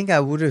 I think I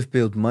would have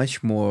built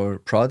much more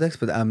products,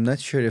 but I'm not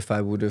sure if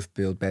I would have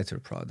built better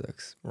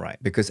products. Right.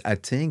 Because I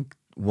think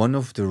one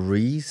of the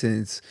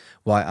reasons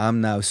why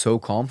I'm now so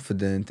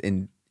confident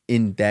in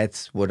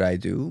that's what I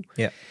do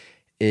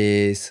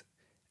is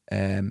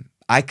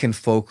I can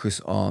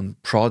focus on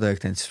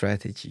product and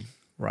strategy.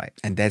 Right.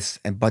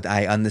 But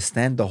I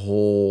understand the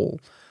whole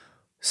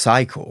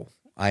cycle.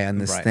 I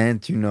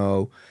understand,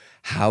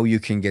 how you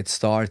can get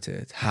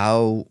started,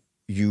 how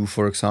you,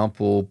 for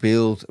example,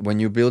 when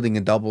you're building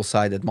a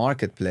double-sided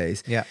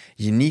marketplace,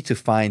 you need to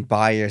find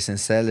buyers and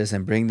sellers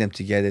and bring them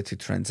together to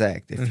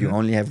transact. If you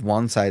only have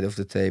one side of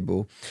the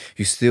table,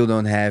 you still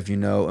don't have,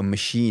 a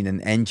machine,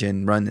 an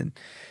engine running.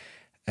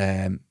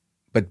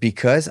 But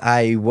because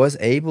I was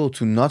able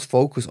to not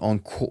focus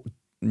on,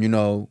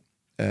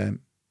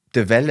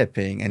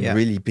 developing and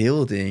really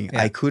building,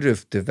 I could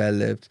have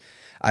developed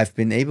I've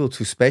been able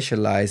to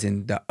specialize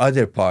in the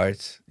other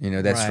part,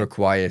 that's Right.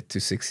 required to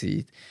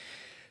succeed.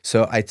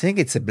 So I think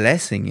it's a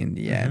blessing in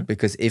the end,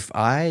 because if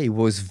I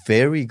was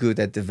very good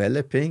at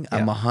developing,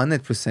 I'm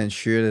 100%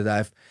 sure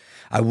that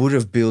I would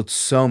have built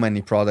so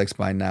many products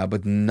by now,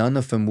 but none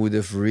of them would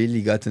have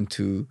really gotten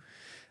to,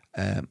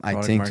 I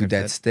Product think, to market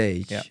that fit.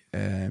 stage. Yeah.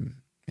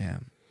 Yeah.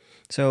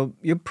 So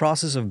your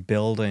process of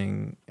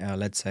building,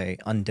 let's say,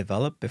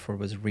 Undeveloped before it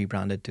was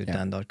rebranded to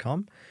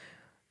Dan.com,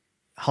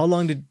 how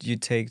long did you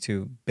take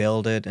to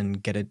build it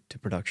and get it to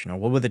production? Or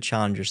what were the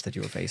challenges that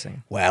you were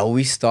facing? Well,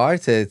 we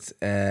started,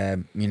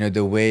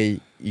 the way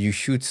you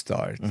should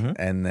start.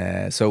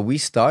 And so we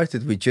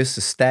started with just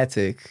a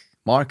static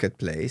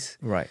marketplace.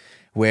 Right.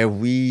 Where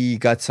we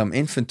got some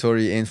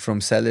inventory in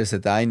from sellers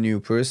that I knew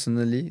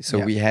personally. So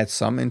we had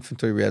some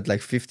inventory. We had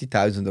like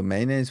 50,000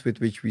 domain names with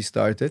which we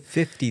started.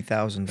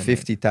 50,000.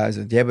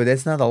 50,000. Yeah, but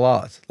that's not a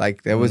lot.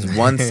 Like there was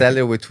one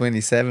seller with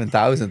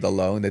 27,000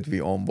 alone that we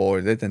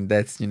onboarded, and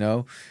that's, and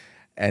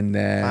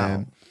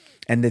Wow.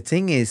 and the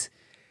thing is,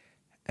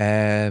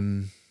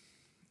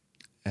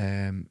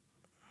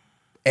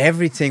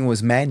 everything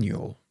was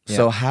manual.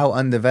 So how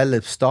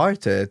Undeveloped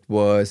started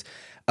was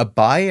a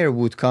buyer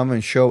would come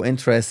and show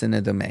interest in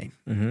a domain.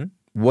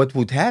 What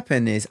would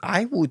happen is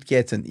I would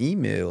get an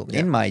email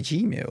in my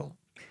Gmail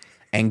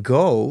and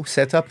go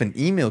set up an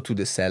email to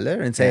the seller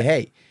and say,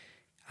 hey,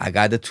 I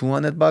got a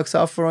 $200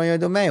 offer on your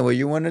domain. What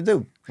you want to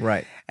do?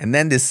 Right. And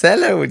then the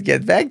seller would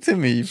get back to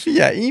me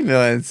via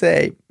email and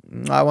say,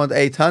 I want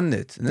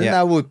 800. And then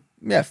I would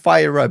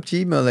fire up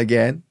Gmail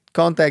again,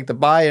 contact the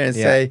buyer and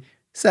say,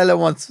 seller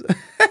wants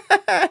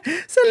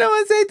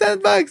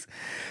 $800.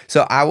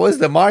 So I was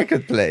the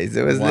marketplace.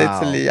 It was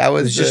literally, It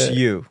was just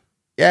you.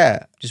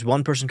 Yeah. Just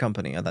one person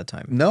company at that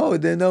time. No,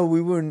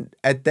 we weren't.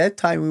 At that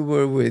time, we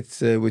were with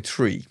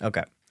 3.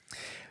 Okay.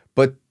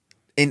 But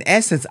in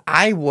essence,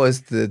 I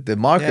was the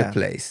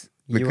marketplace.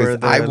 You were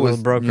the I little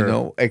was,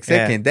 broker.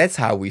 exactly. And that's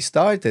how we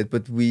started.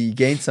 But we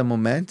gained some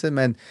momentum.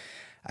 And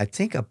I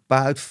think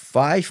about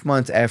 5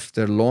 months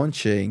after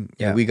launching,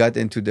 we got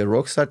into the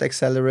Rockstart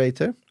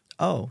Accelerator.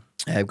 Oh.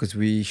 Because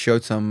we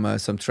showed some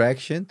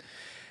traction.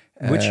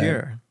 Which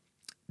year?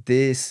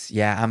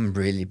 I'm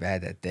really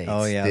bad at dates.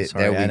 Oh yeah,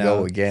 sorry, there we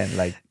go again.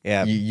 Like,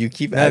 you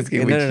keep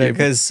asking which year.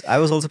 Because I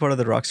was also part of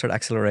the Rockstart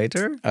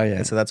Accelerator. Oh yeah,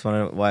 and so that's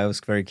why I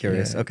was very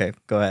curious. Yeah. Okay,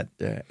 go ahead.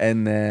 Yeah,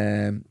 and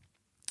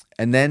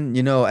then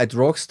at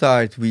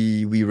Rockstart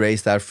we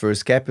raised our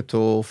first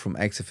capital from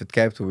Exifit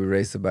Capital. We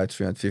raised about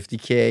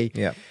 350K.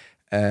 Yeah.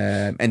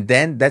 And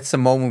then that's the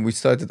moment we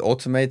started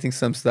automating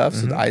some stuff,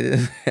 so that I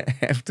didn't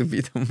have to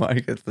be the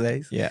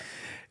marketplace. Yeah.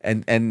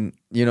 And in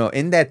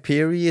that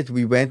period,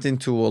 we went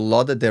into a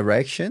lot of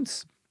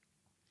directions.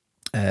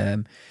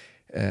 And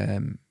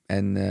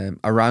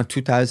around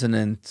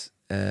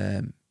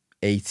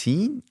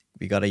 2018,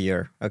 we got a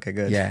year. Okay,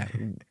 good. Yeah.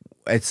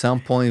 At some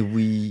point,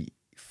 we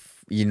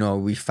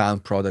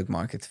found product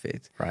market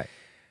fit. Right.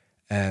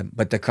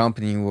 But the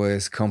company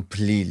was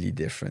completely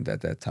different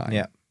at that time.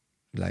 Yeah.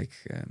 Like,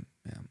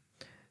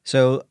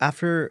 So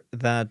after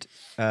that,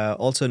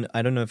 also,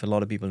 I don't know if a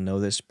lot of people know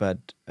this,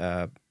 but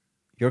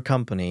your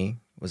company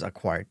was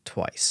acquired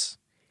twice.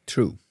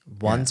 True.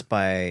 Once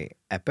by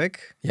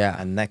Epic,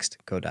 and next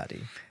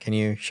GoDaddy. Can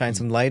you shine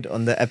some light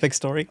on the Epic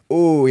story?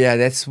 Oh yeah,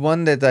 that's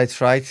one that I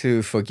try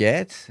to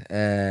forget.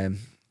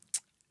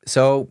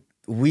 So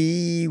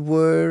we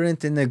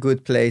weren't in a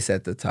good place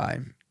at the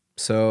time.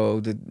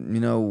 So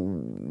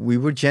we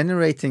were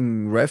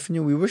generating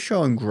revenue, we were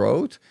showing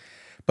growth,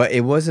 but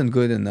it wasn't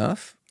good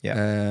enough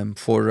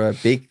for a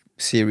big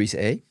Series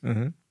A.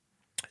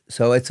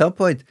 So at some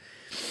point,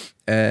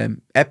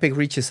 Epic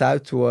reaches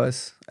out to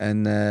us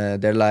and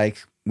they're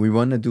like, we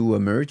want to do a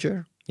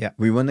merger. Yeah.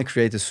 We want to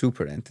create a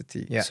super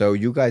entity. Yeah. So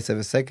you guys have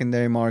a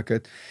secondary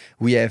market.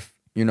 We have,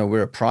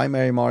 we're a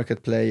primary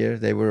market player.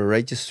 They were a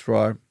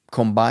registrar.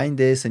 Combine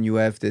this and you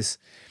have this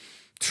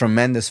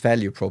tremendous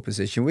value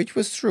proposition, which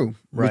was true,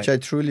 which I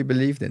truly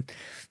believed in.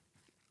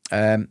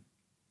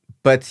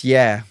 But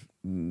yeah,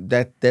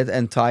 that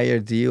entire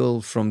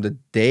deal from the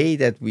day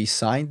that we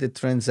signed the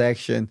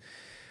transaction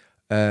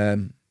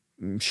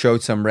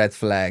showed some red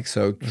flags.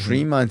 So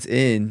 3 months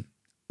in,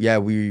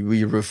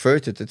 we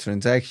reverted the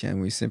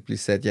transaction. We simply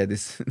said,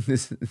 this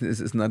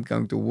is not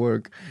going to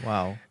work.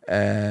 Wow.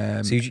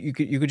 So you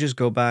could just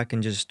go back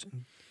and just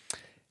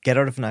get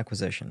out of an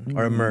acquisition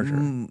or a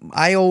merger.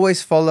 I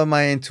always follow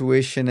my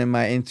intuition, and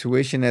my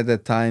intuition at the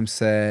time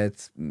said,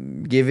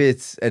 give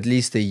it at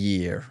least a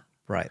year.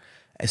 Right.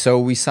 So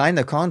we signed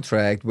a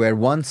contract where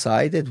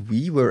one-sided,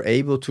 we were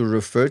able to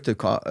revert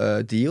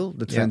the deal,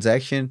 the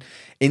transaction,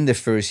 in the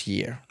first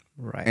year.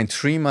 Right. And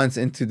 3 months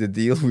into the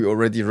deal, we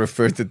already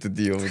reverted the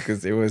deal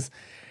because it was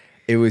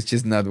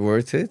just not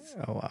worth it.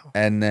 Oh wow.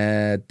 And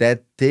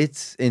that did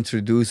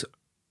introduce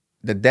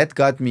that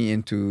got me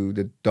into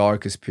the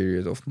darkest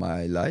period of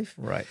my life.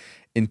 Right.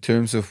 In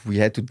terms of we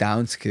had to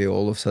downscale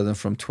all of a sudden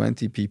from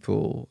 20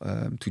 people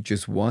to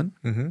just 1.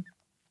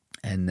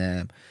 And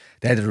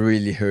that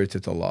really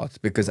hurted a lot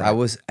because I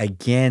was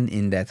again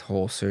in that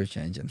whole search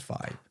engine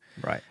vibe.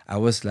 Right. I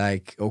was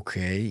like,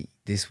 okay,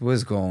 this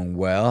was going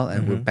well,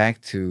 and we're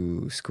back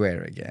to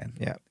square again.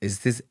 Yeah. Is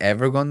this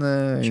ever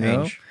gonna,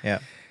 Change. Yeah.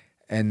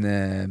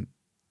 And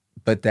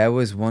but that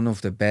was one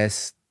of the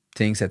best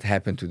things that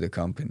happened to the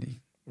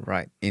company,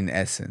 Right. in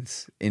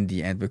essence, in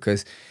the end,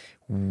 because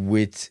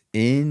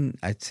within,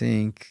 I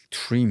think,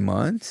 3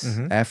 months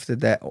after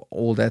that,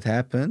 all that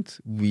happened,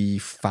 we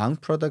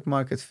found product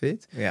market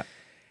fit, Yeah.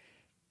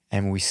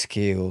 and we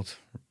scaled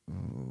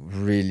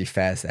really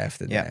fast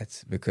after Yeah.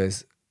 that.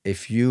 Because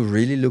if you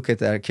really look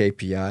at our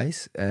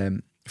KPIs,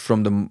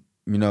 from the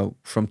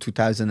from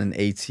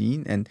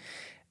 2018 and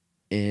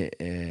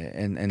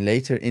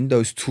later, in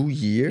those 2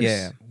 years,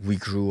 Yeah. we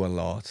grew a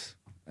lot,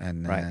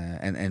 and Right.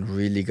 and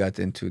really got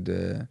into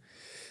the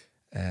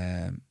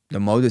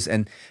modus.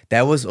 And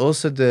that was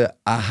also the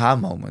aha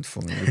moment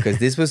for me, because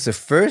this was the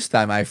first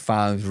time I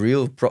found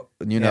real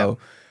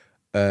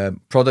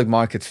product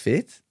market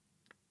fit,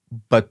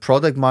 but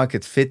product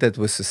market fit that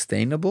was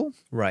sustainable.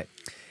 Right.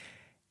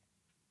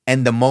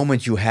 And the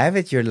moment you have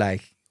it, you're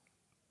like,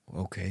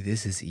 okay,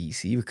 this is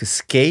easy, because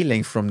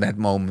scaling from that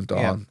moment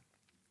on,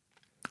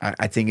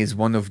 I think, is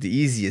one of the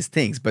easiest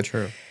things. But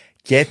True.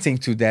 getting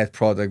to that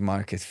product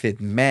market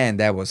fit, man,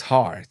 that was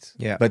hard.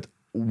 Yeah. But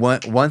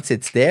once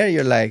it's there,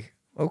 you're like,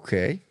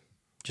 okay,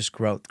 Just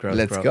growth.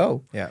 let's growth.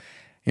 go. Yeah.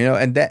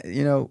 And that,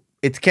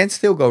 it can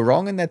still go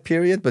wrong in that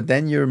period, but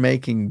then you're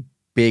making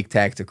big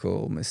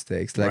tactical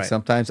mistakes. Like, Right.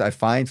 sometimes I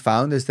find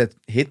founders that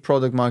hit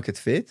product market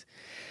fit,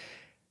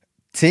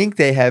 think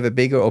they have a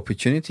bigger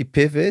opportunity,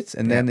 pivot,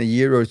 and then a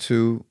year or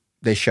two,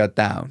 they shut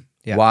down.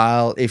 Yeah.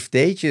 While if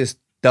they just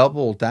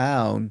double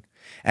down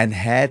and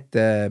had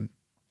the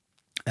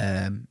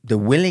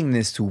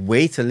willingness to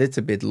wait a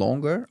little bit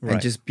longer, Right.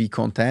 and just be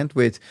content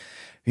with,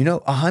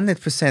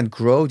 100%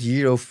 growth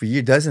year over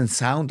year doesn't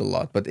sound a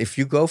lot. But if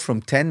you go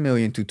from 10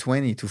 million to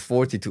 20 to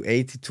 40 to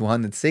 80 to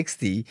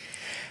 160,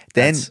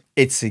 then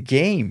it's a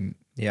game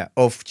Yeah.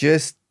 of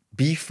just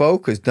be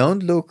focused.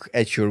 Don't look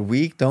at your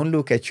week. Don't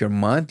look at your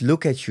month.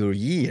 Look at your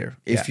year.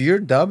 If you're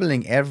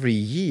doubling every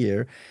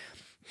year,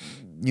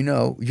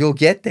 you'll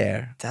get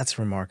there. That's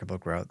remarkable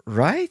growth.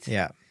 Right?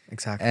 Yeah.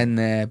 Exactly.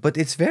 And but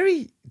it's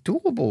very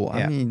doable.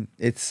 Yeah. I mean,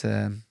 it's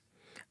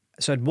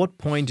So at what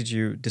point did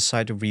you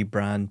decide to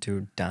rebrand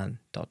to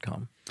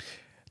Dan.com?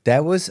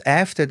 that was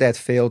after that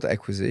failed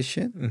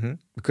acquisition,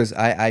 because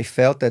I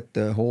felt that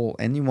the whole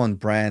Anyone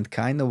brand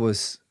kind of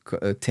was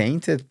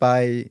tainted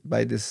by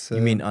this.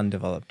 You mean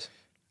undeveloped?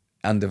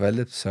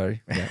 Undeveloped?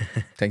 Sorry. Yeah.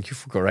 Thank you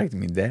for correcting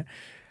me there.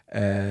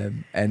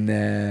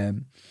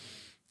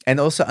 And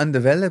also,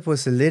 Undeveloped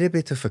was a little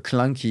bit of a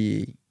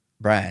clunky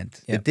brand.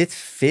 Yeah. It did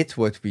fit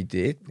what we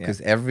did, because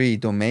every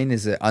domain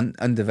is an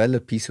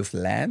undeveloped piece of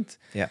land.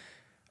 Yeah.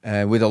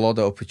 With a lot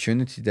of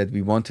opportunity that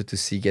we wanted to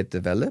see get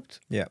developed.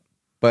 Yeah.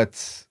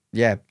 But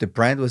yeah, the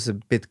brand was a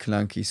bit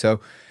clunky. So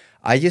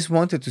I just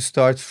wanted to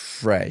start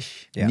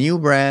fresh. Yeah. New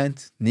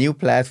brand, new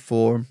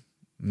platform,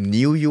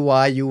 new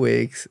UI,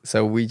 UX.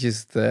 So we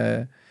just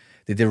did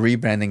the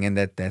rebranding, and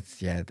I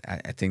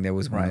think that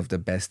was one of the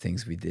best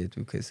things we did,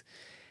 because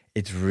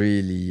it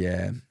really,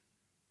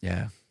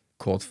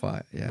 caught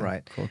fire. Yeah,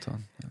 Right. caught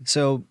on. Yeah.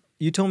 So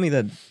you told me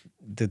that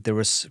there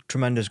was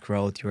tremendous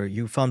growth.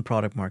 You found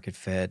product market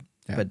fit.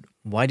 Yeah. But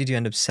why did you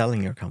end up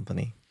selling your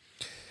company?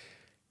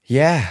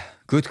 Yeah,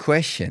 good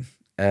question.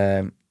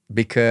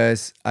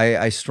 Because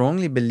I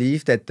strongly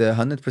believe that the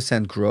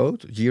 100%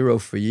 growth year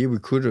over year, we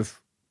could have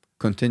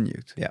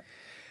continued. Yeah.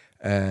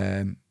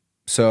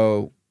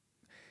 So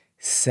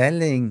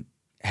selling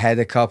had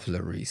a couple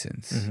of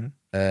reasons.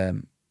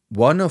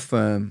 One of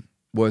them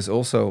was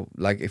also,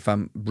 like, if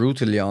I'm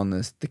brutally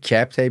honest, the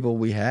cap table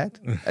we had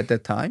at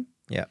that time.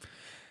 Yeah.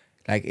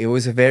 Like, it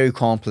was a very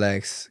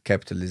complex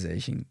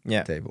capitalization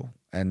Yeah. table.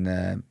 And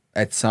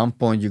at some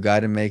point, you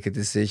got to make a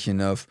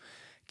decision of,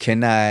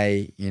 can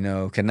I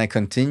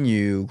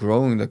continue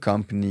growing the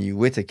company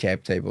with a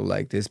cap table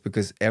like this?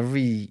 Because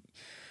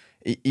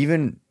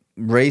even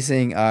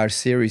raising our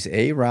Series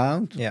A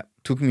round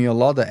took me a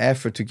lot of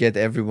effort to get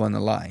everyone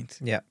aligned.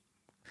 Yeah.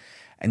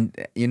 And,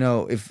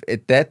 if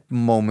at that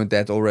moment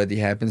that already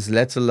happens,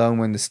 let alone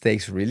when the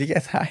stakes really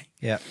get high.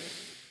 Yeah.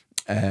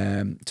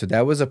 So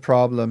that was a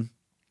problem.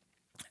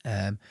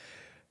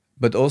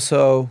 But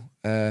also,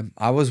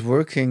 I was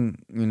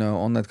working,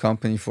 on that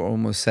company for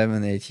almost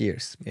 7-8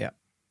 years. Yeah.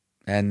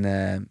 And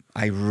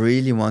I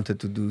really wanted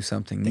to do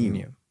something new.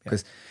 Yeah.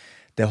 Because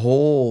the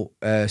whole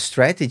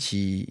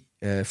strategy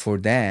for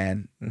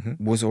Dan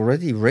was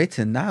already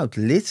written out,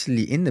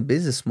 literally in the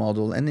business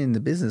model and in the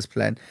business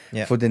plan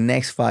for the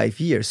next 5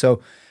 years.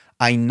 So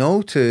I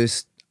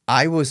noticed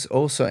I was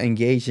also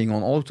engaging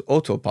on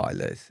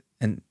autopilot.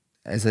 And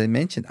as I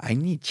mentioned, I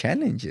need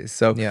challenges.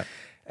 So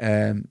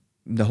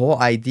the whole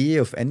idea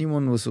of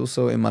Anyone was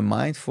also in my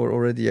mind for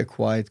already a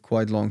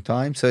quite long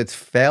time. So it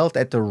felt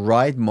at the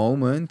right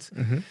moment,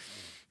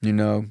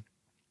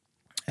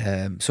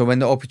 so when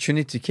the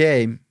opportunity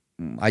came,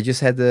 I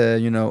just had a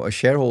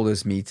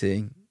shareholders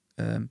meeting.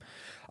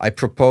 I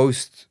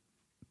proposed,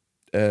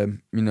 we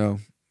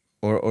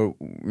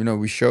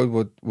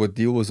showed what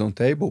deal was on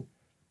table.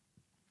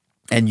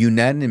 And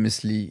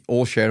unanimously,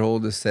 all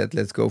shareholders said,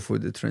 let's go for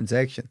the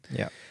transaction.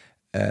 Yeah.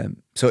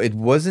 So it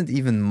wasn't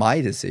even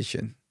my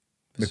decision,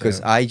 because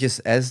So- I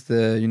just, as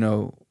the, you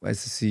know,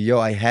 as the CEO,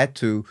 I had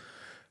to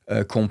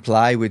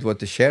comply with what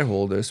the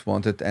shareholders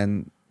wanted.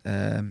 And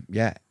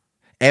yeah,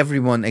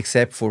 everyone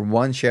except for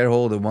one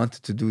shareholder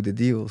wanted to do the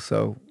deal.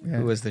 So yeah.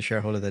 Who was the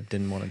shareholder that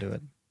didn't want to do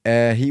it?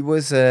 He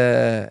was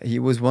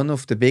one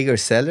of the bigger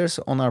sellers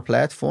on our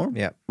platform,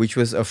 Yeah. which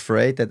was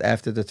afraid that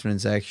after the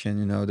transaction,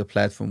 you know, the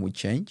platform would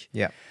change.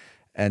 Yeah.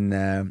 And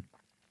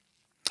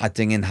I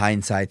think in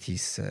hindsight,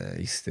 he's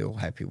still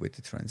happy with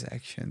the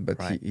transaction, but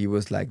Right. he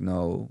was like,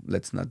 no,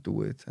 let's not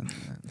do it. And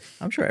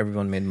I'm sure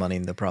everyone made money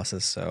in the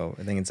process, so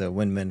I think it's a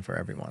win-win for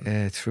everyone.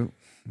 yeah, true.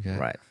 Yeah.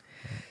 Right.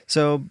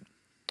 So,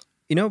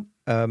 you know,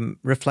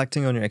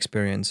 reflecting on your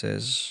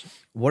experiences,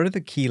 what are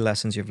the key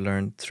lessons you've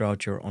learned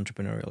throughout your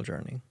entrepreneurial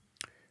journey?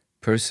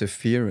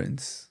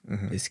 Perseverance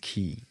is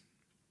key.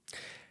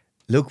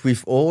 Look,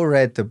 we've all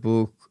read the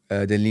book,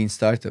 The Lean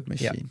Startup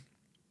Machine.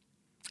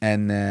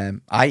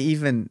 And I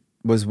even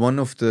was one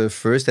of the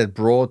first that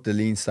brought the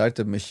Lean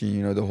Startup Machine,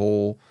 you know, the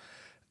whole,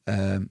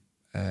 the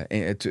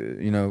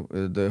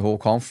whole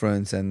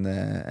conference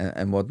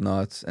and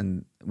whatnot,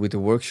 and with the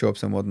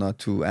workshops and whatnot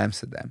to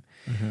Amsterdam.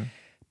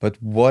 But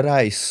what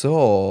I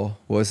saw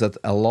was that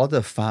a lot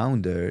of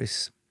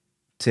founders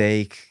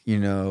take, you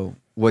know,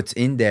 what's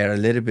in there a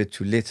little bit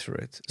too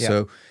literate. Yeah.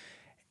 So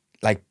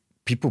like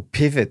people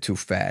pivot too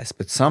fast,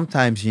 but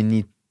sometimes you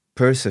need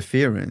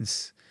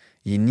perseverance.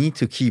 You need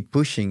to keep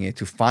pushing it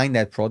to find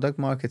that product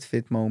market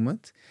fit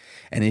moment.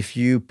 And if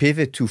you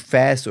pivot too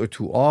fast or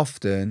too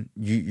often,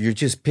 you're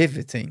just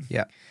pivoting.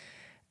 Yeah.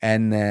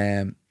 And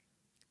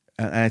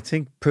I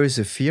think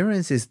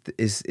perseverance is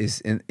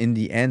in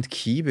the end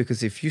key,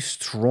 because if you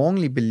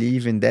strongly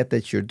believe in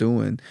that you're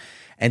doing,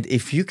 and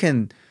if you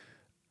can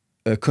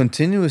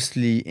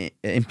continuously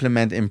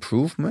implement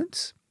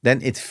improvements,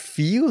 then it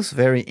feels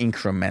very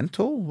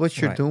incremental what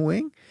you're Right.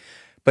 doing.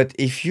 But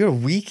if you're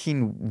week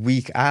in,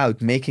 week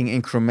out making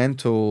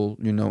incremental,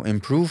 you know,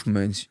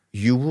 improvements,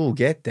 you will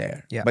get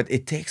there. Yeah. But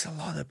it takes a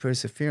lot of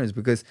perseverance,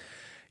 because,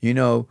 you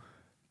know,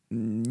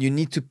 you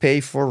need to pay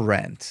for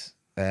rent.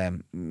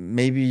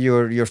 Maybe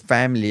your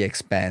family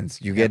expands,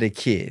 you get a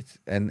kid,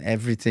 and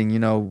everything, you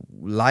know,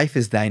 life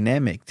is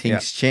dynamic,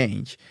 things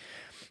change.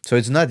 So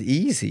it's not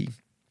easy.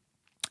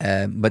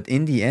 But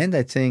in the end,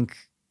 I think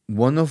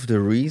one of the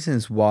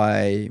reasons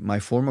why my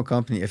former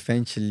company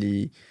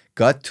eventually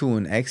got to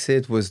an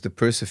exit was the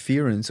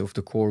perseverance of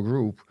the core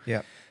group.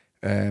 Yeah.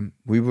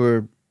 We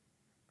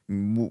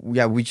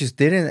just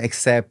didn't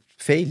accept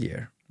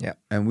failure. Yeah.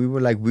 And we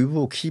were like, we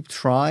will keep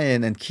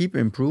trying and keep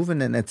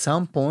improving. And at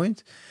some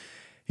point,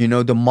 you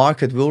know, the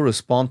market will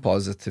respond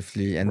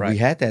positively. And Right. we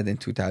had that in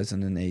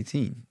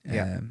 2018.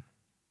 Yeah.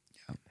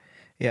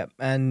 Yeah.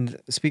 And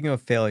speaking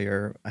of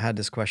failure, I had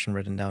this question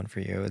written down for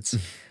you. It's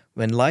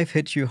when life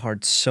hit you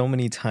hard so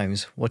many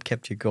times, what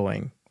kept you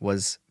going?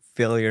 Was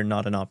failure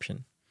not an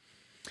option?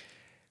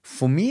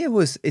 For me,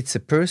 it's a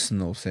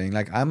personal thing.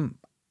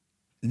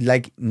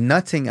 Like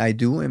nothing I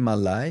do in my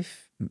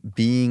life,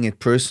 being in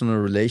personal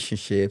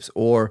relationships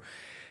or,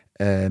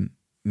 you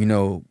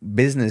know,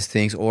 business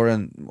things or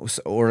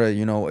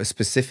you know, a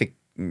specific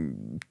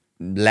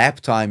lap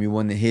time you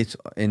want to hit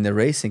in the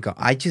racing car.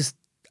 I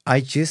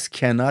just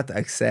cannot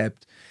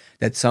accept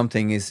that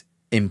something is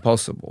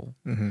impossible.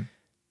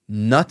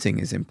 Nothing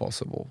is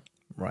impossible.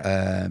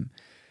 Right.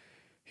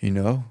 You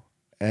know,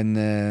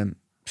 and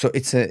so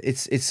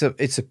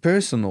it's a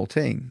personal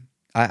thing.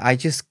 I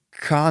just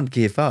can't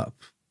give up,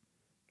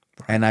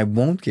 and I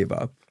won't give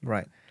up.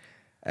 Right.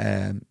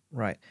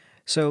 Right.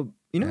 So,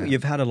 you know,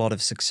 you've had a lot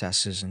of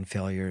successes and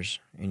failures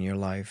in your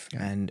life.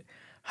 And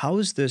how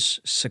has this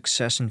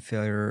success and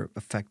failure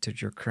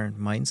affected your current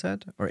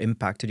mindset or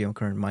impacted your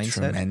current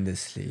mindset?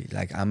 Tremendously.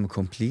 Like, I'm a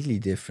completely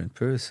different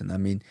person. I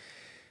mean,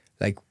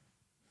 like,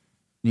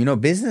 you know,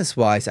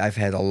 business-wise, I've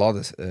had a lot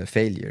of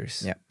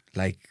failures. Yeah.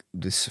 Like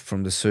this,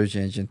 from the search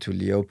engine to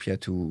Leopia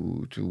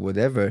to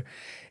whatever.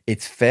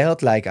 It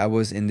felt like I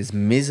was in this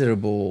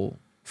miserable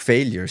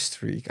failure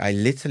streak. I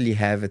literally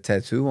have a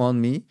tattoo on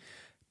me.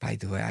 By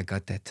the way, I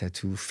got that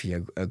tattoo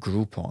via a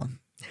Groupon.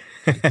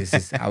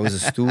 I was a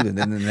student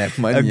and didn't have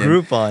money. A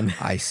Groupon.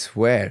 I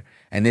swear.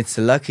 And it's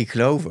a lucky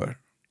clover.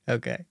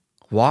 Okay.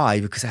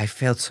 Why? Because I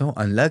felt so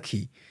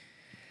unlucky.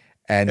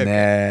 And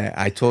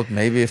I thought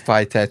maybe if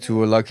I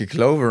tattoo a lucky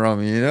clover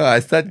on me, you know,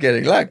 I start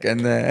getting luck.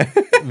 And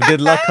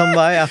did luck come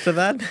by after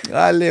that?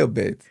 A little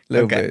bit.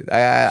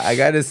 I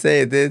gotta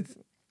say it did.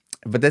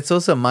 But that's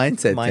also a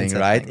mindset thing,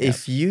 right? thing, yeah.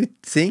 If you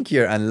think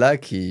you're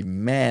unlucky,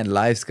 man,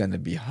 life's gonna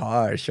be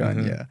harsh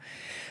on you.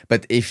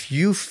 But if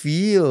you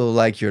feel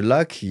like you're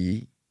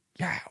lucky,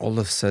 yeah, all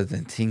of a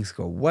sudden things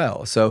go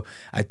well. So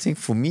I think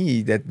for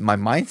me that my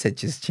mindset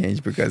just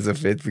changed because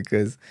of it,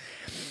 because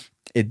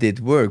it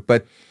did work.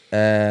 But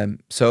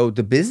so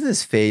the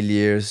business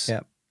failures,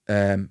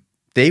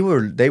 they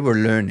were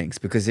learnings,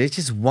 because there's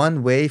just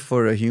one way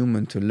for a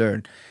human to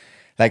learn.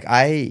 Like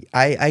I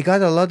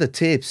got a lot of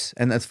tips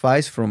and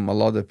advice from a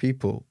lot of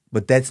people,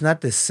 but that's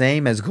not the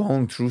same as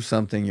going through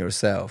something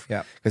yourself.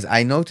 Yeah. Because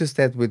I noticed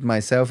that with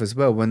myself as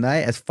well. When I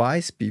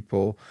advise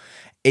people,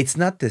 it's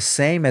not the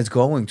same as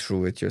going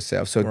through it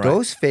yourself. So Right.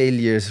 those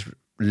failures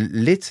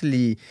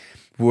literally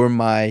were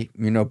my,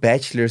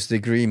 bachelor's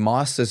degree,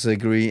 master's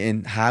degree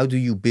in how do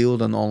you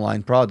build an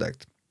online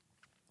product.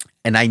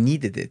 And I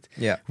needed it.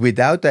 Yeah.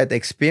 Without that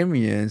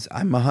experience,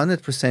 I'm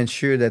 100%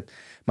 sure that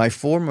my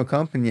former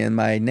company and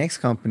my next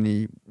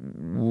company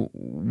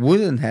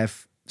wouldn't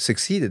have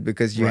succeeded,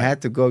 because you Right.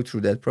 had to go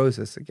through that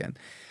process again.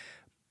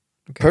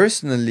 Okay.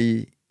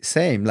 Personally,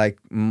 same. Like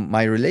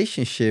my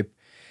relationship,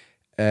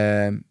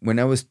 when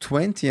I was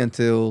 20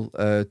 until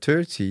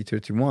 30,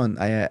 31,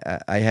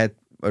 I had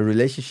a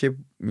relationship,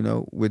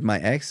 with my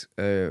ex,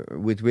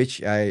 with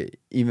which I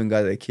even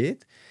got a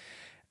kid.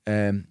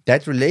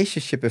 That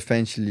relationship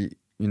eventually,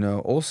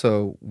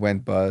 also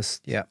went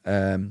bust. Yeah.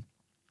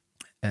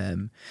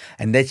 And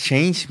that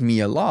changed me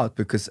a lot,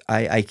 because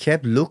I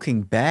kept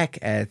looking back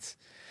at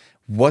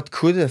what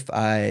could have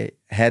I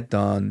had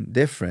done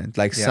different.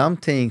 Like Yeah. some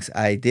things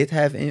I did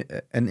have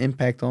an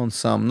impact on,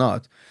 some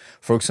not.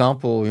 For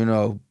example,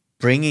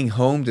 bringing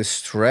home the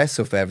stress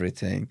of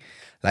everything,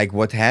 like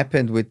what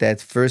happened with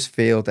that first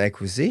failed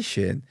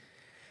acquisition.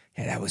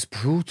 Yeah, that was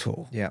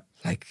brutal. Yeah.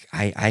 Like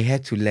I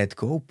had to let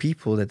go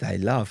people that I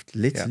loved,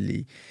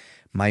 literally.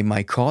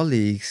 My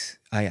colleagues,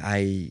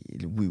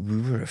 we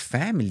were a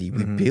family.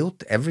 We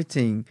built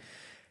everything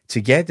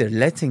together.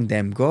 Letting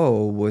them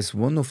go was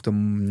one of the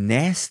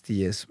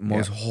nastiest,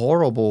 most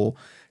horrible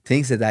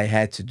things that I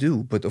had to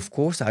do. But of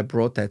course, I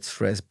brought that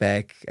stress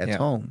back at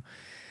home,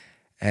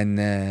 and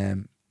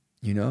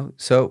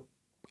so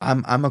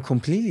I'm a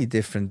completely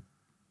different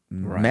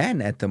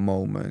man at the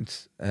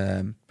moment.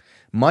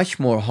 Much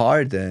more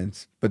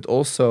hardened, but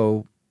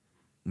also,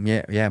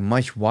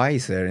 much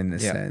wiser in a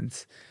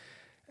sense.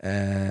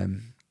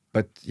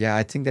 But yeah,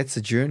 I think that's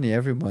a journey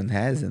everyone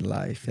has in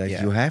life.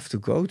 Like you have to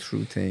go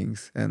through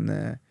things,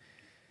 and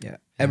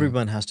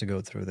everyone has to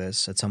go through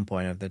this at some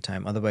point of their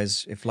time.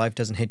 Otherwise, if life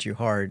doesn't hit you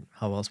hard,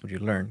 how else would you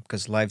learn?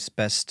 Because life's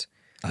best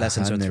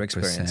lessons are through 100%.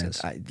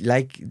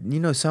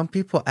 experiences. Some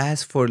people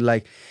ask for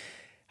like,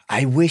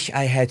 I wish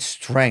I had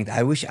strength.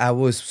 I wish I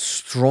was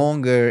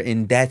stronger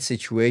in that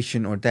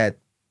situation or that.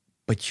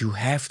 But you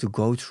have to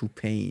go through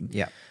pain.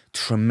 Yeah.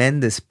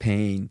 Tremendous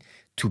pain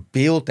to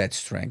build that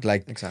strength.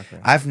 Like, Exactly.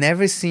 I've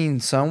never seen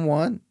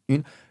someone,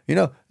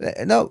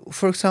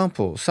 for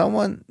example,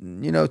 someone,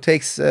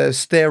 takes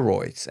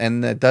steroids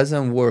and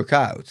doesn't work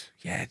out.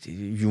 Yeah,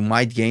 you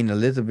might gain a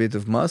little bit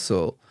of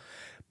muscle,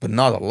 but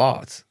not a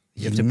lot.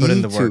 You have to put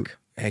in the need work.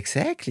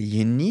 Exactly.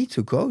 You need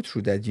to go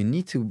through that. You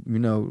need to,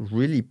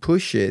 really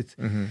push it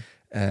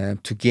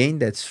to gain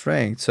that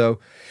strength. So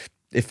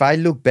if I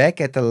look back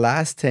at the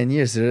last 10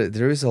 years,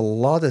 there is a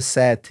lot of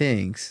sad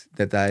things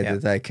that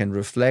I can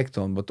reflect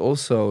on. But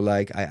also,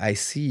 like, I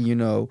see,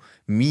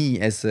 me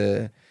as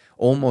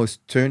almost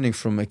turning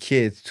from a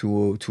kid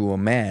to a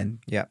man.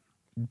 Yeah.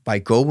 By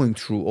going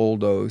through all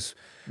those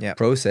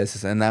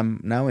processes. And I'm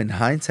now in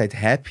hindsight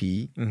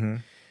happy.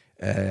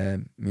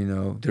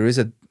 There is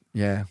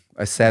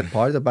a sad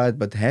part about it,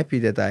 but happy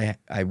that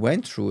I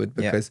went through it,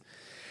 because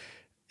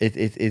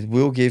it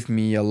will give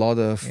me a lot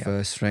of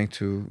strength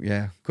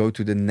to go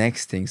to the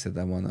next things that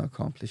I want to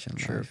accomplish in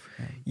life.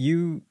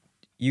 You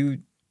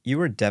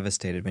were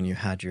devastated when you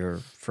had your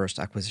first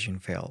acquisition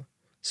fail.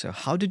 So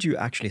how did you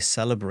actually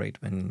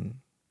celebrate when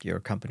your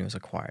company was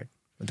acquired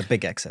with the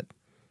big exit?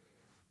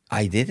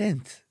 I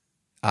didn't.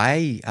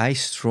 I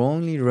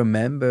strongly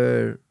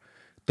remember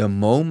the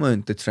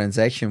moment the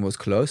transaction was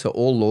closed. So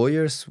all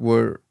lawyers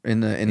were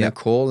in a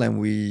call, and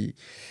we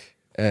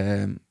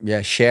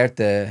shared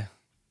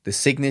the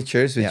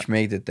signatures, which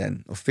made it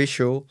then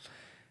official,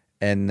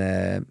 and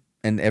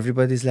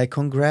everybody's like,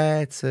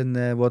 congrats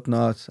and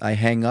whatnot. I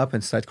hang up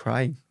and start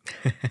crying.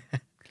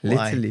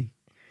 Literally.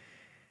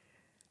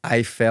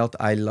 I felt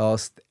I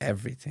lost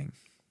everything.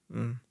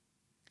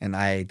 And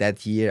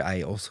that year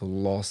I also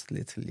lost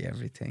literally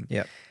everything.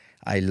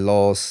 I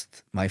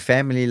lost my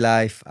family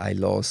life. I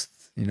lost,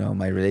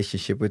 my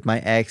relationship with my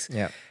ex.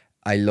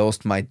 I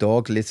lost my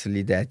dog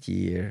literally that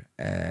year.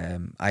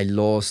 I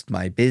lost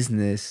my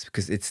business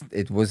because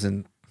it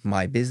wasn't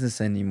my business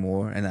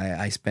anymore, and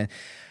I spent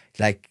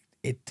like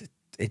it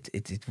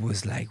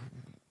was like,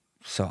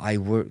 so I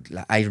worked.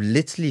 I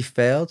literally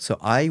felt so.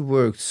 I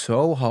worked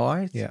so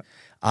hard.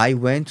 I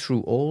went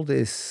through all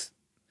this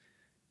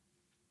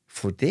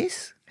for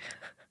this.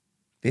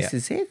 This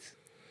is it.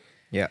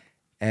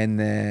 And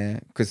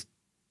because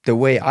the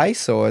way I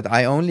saw it,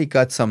 I only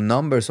got some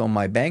numbers on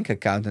my bank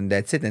account, and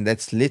that's it. And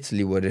that's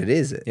literally what it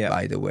is,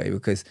 by the way,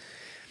 because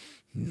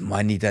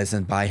money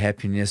doesn't buy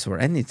happiness or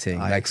anything.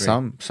 I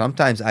agree.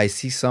 Sometimes I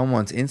see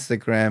someone's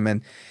Instagram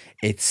and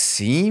it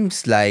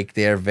seems like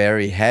they're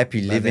very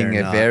happy, living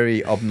a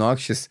very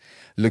obnoxious,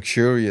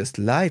 luxurious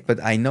life,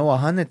 but I know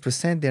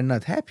 100% they're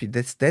not happy.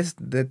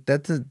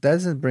 That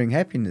doesn't bring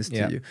happiness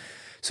to you.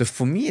 So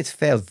for me, it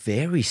felt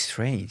very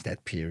strange,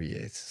 that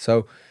period.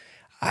 So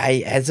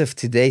I, as of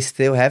today,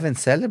 still haven't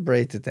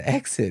celebrated the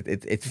exit.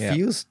 It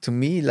feels to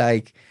me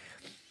like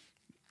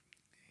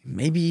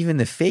maybe even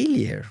a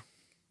failure.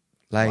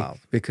 Like, Wow.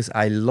 because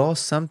I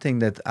lost something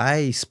that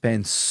I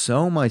spent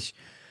so much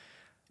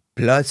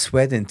blood,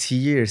 sweat, and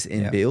tears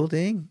in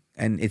building,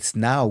 and it's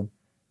now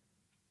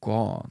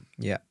gone.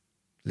 Yeah.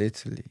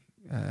 Literally.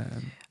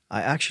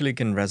 I actually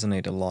can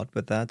resonate a lot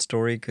with that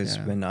story because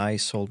when I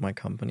sold my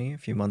company a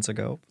few months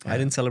ago, I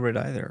didn't celebrate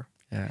either.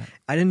 Yeah.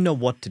 I didn't know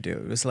what to do.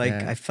 It was like,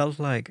 I felt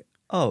like,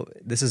 oh,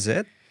 this is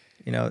it.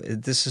 You know,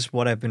 this is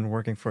what I've been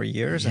working for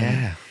years.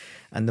 Yeah.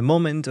 And the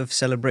moment of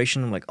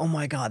celebration, I'm like, oh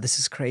my God, this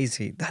is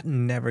crazy. That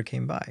never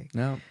came by.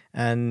 No.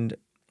 And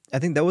I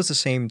think that was the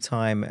same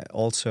time I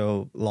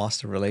also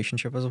lost a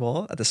relationship as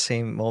well. At the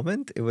same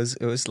moment, it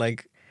was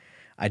like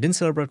I didn't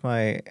celebrate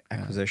my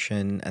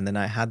acquisition, and then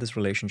I had this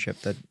relationship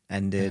that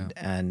ended,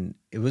 and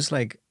it was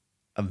like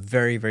a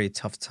very, very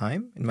tough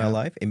time in my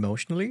life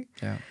emotionally.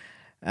 Yeah.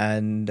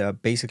 And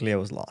basically, I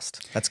was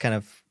lost. That's kind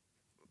of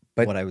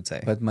what I would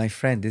say. But my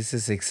friend, this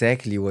is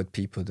exactly what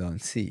people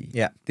don't see.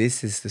 Yeah.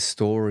 This is the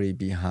story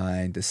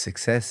behind the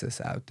successes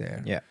out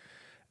there. Yeah.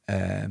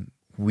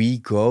 We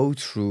go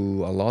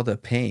through a lot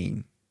of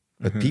pain,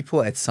 but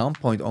people at some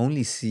point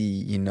only see,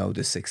 you know,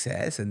 the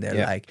success, and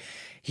they're like,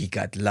 he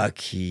got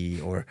lucky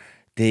or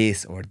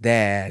this or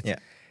that. Yeah.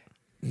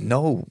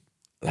 No,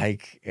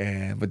 like,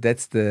 but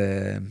that's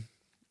the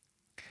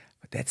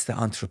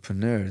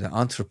entrepreneur. The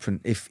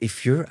entrepreneur.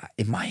 If you're,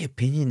 in my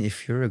opinion,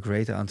 if you're a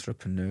great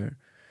entrepreneur,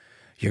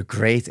 you're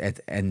great at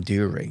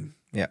enduring.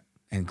 Yeah.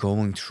 And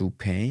going through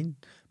pain,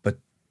 but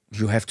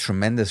you have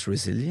tremendous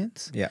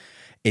resilience. Yeah.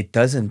 It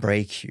doesn't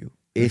break you.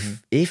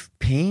 If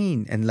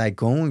pain and like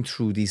going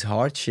through these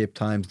hardship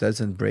times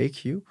doesn't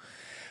break you,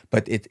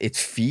 but it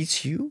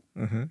feeds you,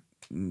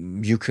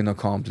 you can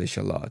accomplish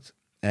a lot.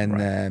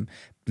 And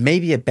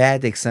maybe a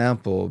bad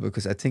example,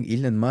 because I think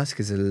Elon Musk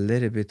is a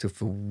little bit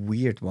of a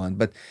weird one,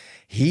 but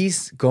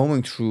he's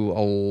going through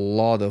a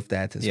lot of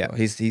that as well.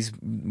 He's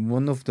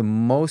one of the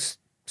most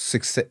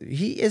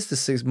he is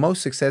the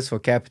most successful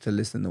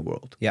capitalist in the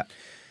world. Yeah.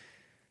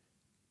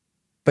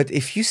 But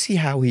if you see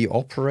how he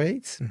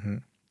operates,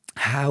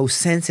 how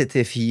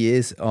sensitive he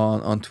is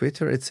on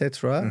Twitter,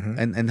 etc.,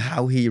 and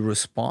how he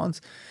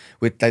responds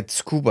with that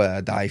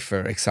scuba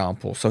diver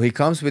example. So he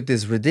comes with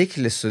this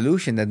ridiculous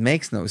solution that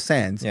makes no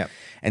sense. Yeah.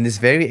 And this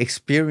very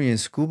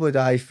experienced scuba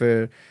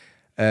diver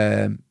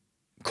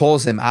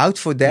calls him out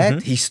for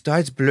that. He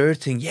starts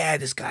blurting, yeah,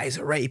 this guy is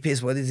a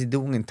rapist. What is he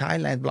doing in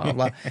Thailand? Blah,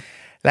 blah.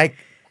 Like,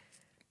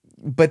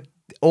 but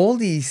all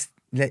these,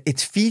 it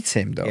feeds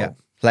him though. Yeah.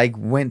 Like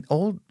when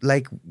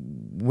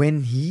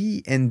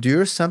he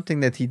endures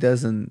something that he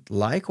doesn't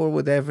like or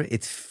whatever,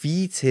 it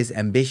feeds his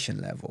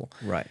ambition level.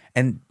 Right.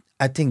 And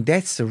I think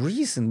that's the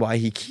reason why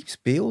he keeps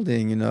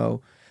building, you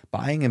know,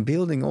 buying and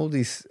building all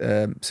these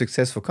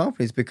successful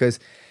companies, because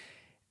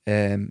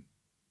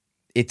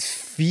it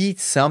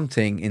feeds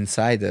something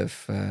inside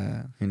of,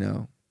 you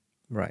know,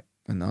 right,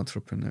 an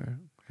entrepreneur.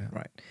 Yeah.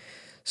 Right.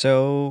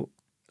 So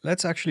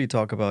let's actually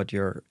talk about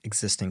your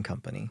existing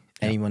company,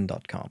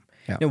 anyone.com.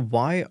 Yeah. Now,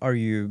 why are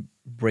you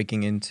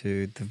breaking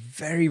into the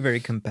very,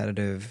 very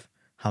competitive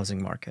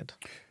housing market?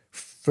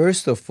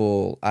 First of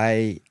all,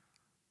 I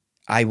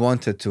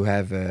wanted to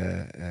have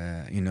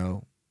a, you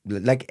know,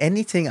 like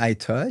anything I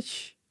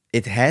touch,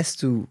 it has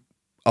to,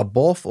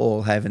 above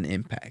all, have an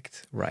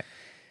impact. Right.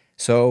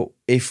 So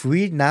if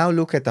we now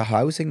look at the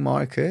housing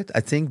market, I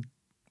think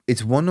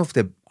it's one of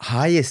the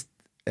highest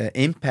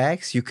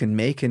impacts you can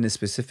make in a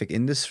specific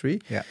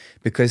industry,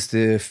 because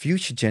the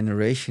future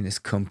generation is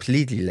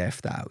completely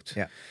left out.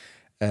 Yeah.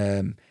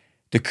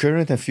 The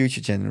current and future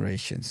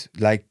generations,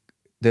 like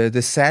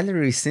the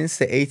salaries since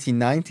the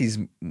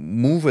 1890s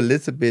move a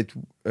little bit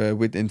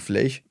with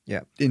inflation.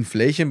 Yeah.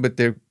 Inflation, but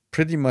they're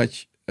pretty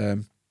much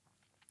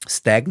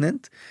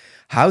stagnant.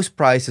 House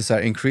prices are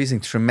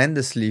increasing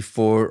tremendously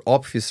for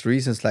obvious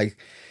reasons like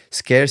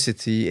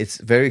scarcity. It's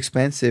very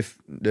expensive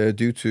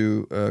due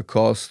to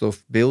cost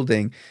of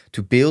building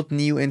to build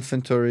new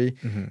inventory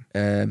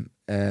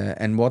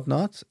and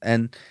whatnot.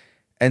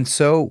 And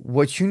so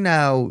what you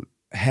now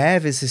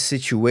have is a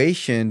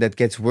situation that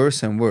gets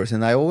worse and worse.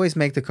 And I always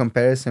make the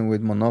comparison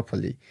with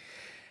Monopoly.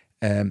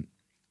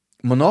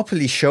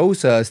 Monopoly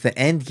shows us the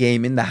end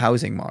game in the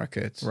housing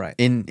market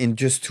in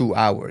just 2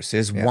 hours.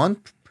 There's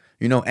one,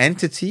 you know,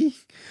 entity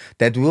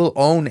that will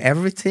own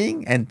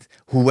everything, and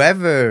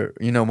whoever,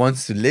 you know,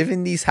 wants to live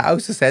in these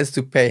houses has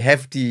to pay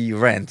hefty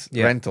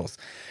rentals.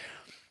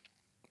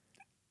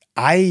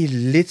 I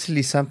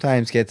literally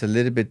sometimes get a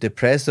little bit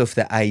depressed of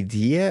the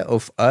idea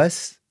of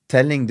us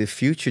telling the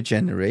future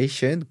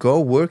generation, go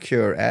work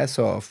your ass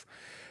off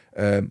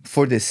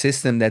for the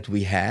system that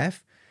we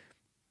have.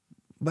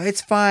 But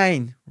it's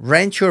fine.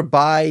 Rent your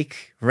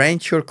bike,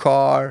 rent your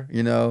car,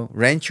 you know,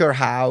 rent your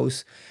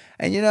house.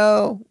 And, you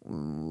know,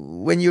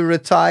 when you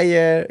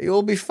retire,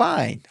 you'll be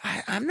fine.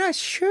 I'm not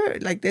sure.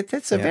 Like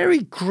that's a very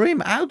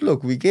grim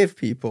outlook we give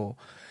people.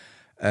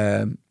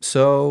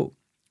 So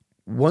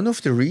one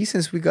of the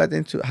reasons we got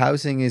into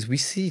housing is we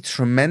see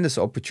tremendous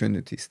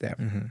opportunities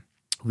there.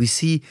 We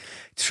see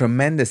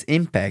tremendous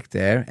impact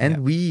there.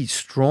 And we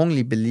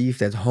strongly believe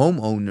that home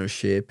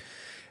ownership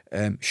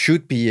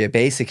should be a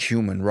basic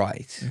human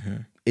right.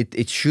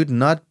 It should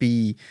not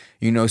be,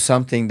 you know,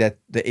 something that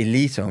the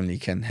elite only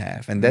can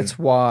have. And that's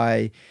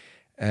why,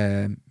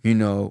 you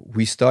know,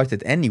 we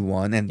started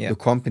Anyone, and the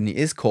company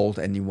is called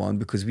Anyone,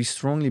 because we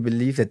strongly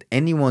believe that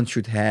anyone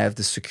should have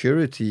the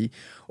security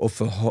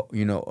of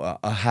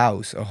a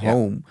house, a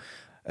home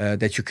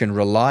that you can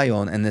rely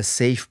on, and a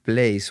safe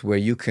place where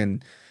you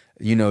can,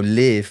 you know,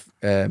 live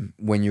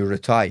when you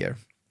retire.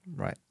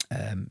 Right.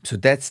 So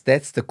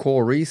that's the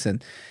core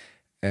reason.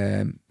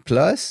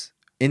 Plus,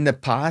 in the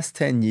past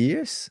 10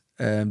 years,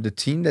 the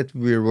team that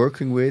we're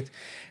working with,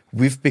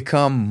 we've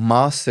become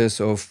masters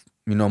of,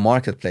 you know,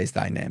 marketplace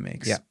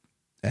dynamics. Yeah.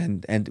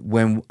 And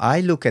when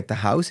I look at the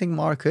housing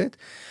market,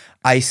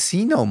 I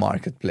see no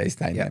marketplace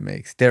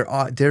dynamics.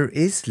 There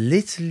is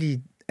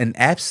literally an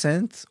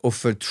absence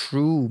of a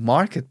true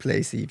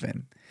marketplace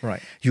even.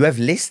 Right. You have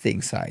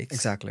listing sites.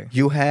 Exactly.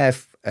 You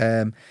have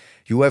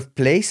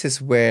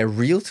places where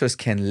realtors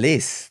can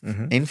list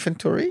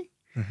inventory,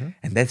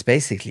 and that's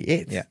basically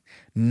it. Yeah.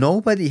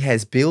 Nobody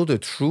has built a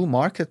true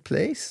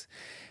marketplace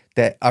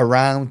that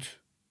around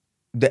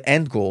the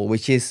end goal,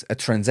 which is a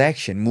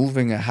transaction,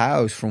 moving a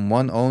house from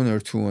one owner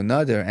to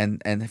another,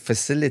 and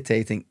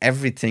facilitating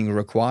everything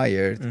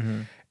required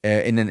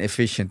in an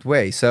efficient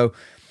way. So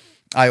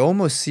I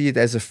almost see it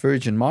as a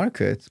virgin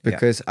market,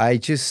 because I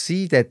just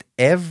see that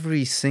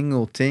every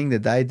single thing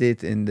that I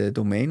did in the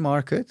domain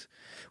market,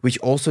 which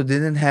also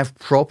didn't have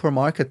proper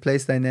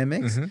marketplace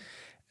dynamics,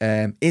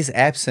 is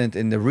absent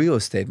in the real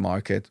estate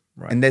market.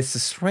 Right. And that's a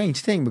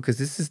strange thing, because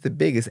this is the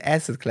biggest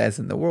asset class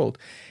in the world.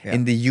 Yeah.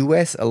 In the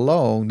US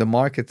alone, the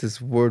market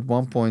is worth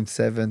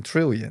 1.7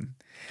 trillion.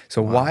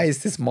 So why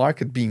is this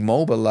market being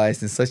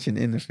mobilized in such an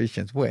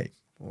inefficient way?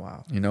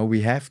 Wow. You know,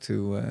 we have to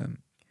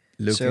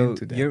look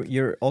into that. So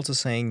you're also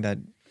saying that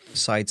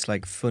sites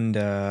like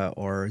Funda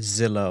or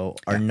Zillow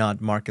are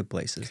not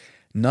marketplaces?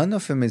 None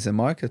of them is a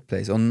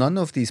marketplace. On none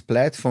of these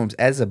platforms,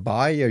 as a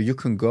buyer, you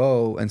can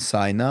go and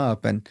sign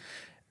up and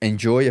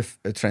enjoy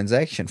a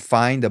transaction,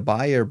 find a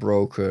buyer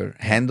broker,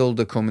 handle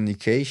the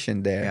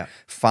communication there,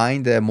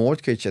 find a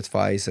mortgage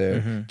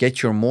advisor,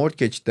 get your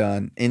mortgage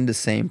done in the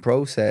same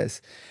process,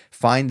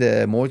 find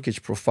a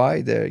mortgage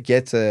provider,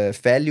 get a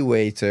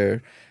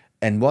valuator,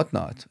 and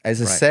whatnot. As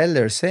a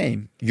seller,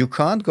 same. You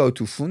can't go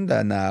to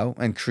Funda now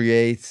and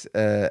create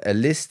a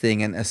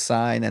listing and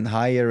assign and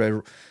hire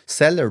a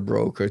seller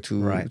broker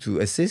to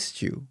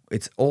assist you.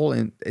 It's all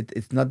in.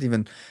 It's not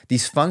even,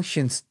 these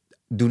functions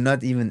do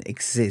not even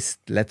exist,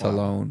 let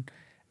alone.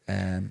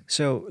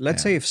 So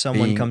let's say if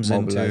someone comes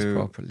into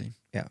properly.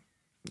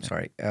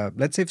 Sorry.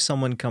 Let's say if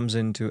someone comes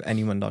into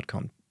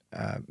anyone.com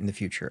in the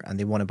future and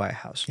they want to buy a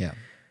house. Yeah.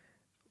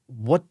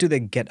 What do they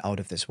get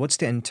out of this? What's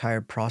the entire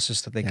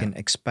process that they can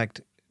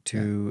expect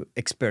to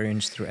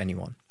experience through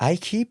Anyone? I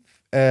keep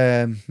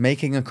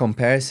making a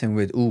comparison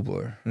with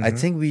Uber. I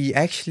think we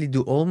actually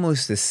do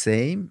almost the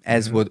same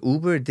as what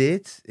Uber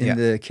did in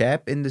the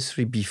cab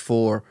industry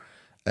before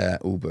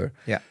Uber.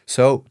 Yeah.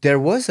 So there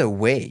was a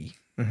way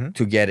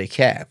to get a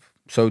cab.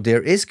 So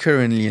there is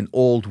currently an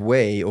old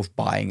way of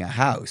buying a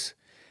house,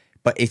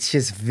 but it's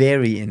just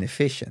very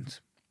inefficient.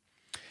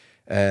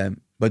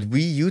 But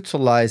we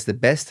utilize the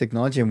best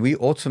technology, and we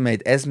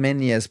automate as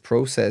many as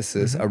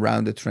processes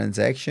around the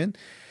transaction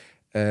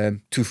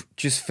to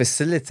just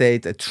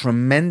facilitate a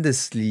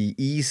tremendously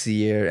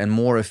easier and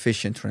more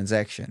efficient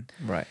transaction.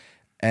 Right.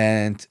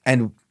 And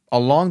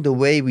along the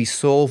way, we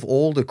solve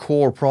all the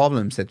core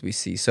problems that we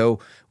see. So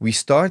we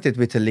started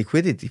with a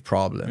liquidity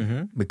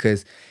problem,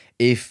 because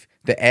if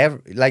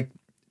like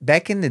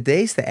back in the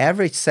days, the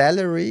average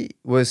salary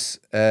was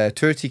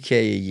 30K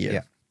a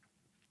year.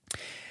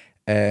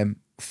 Yeah.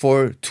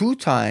 For 2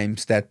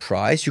 times that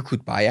price, you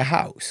could buy a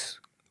house.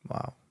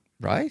 Wow.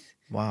 Right?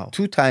 Wow.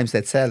 2 times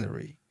that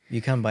salary.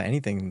 You can't buy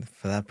anything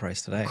for that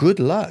price today. Good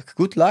luck.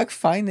 Good luck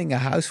finding a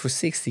house for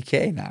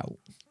 60K now.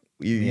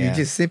 You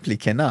just simply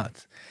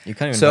cannot. You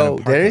can't even so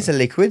there is a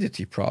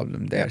liquidity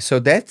problem there. Yeah. So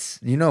that's,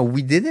 you know,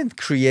 we didn't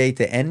create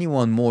the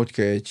Anyone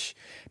mortgage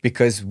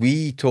because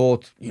we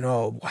thought, you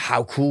know,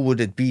 how cool would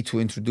it be to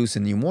introduce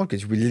a new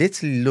mortgage? We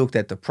literally looked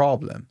at the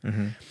problem.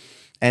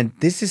 And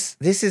this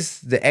is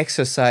the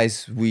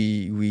exercise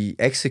we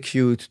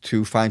execute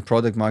to find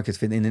product market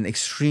fit in an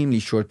extremely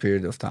short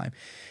period of time.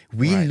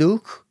 We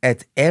look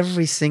at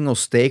every single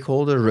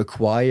stakeholder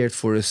required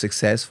for a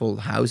successful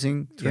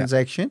housing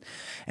transaction,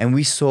 and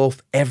we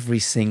solve every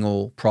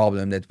single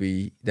problem that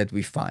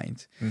we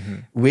find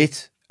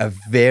with a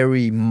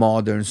very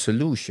modern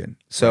solution.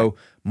 So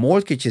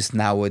mortgages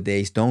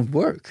nowadays don't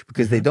work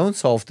because they don't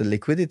solve the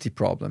liquidity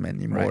problem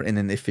anymore in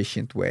an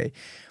efficient way.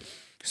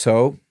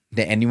 So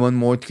the Anyone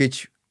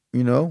mortgage,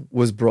 you know,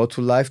 was brought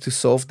to life to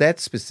solve that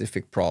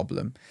specific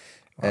problem.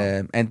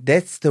 And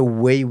that's the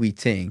way we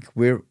think.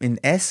 We're, in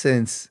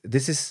essence,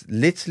 this is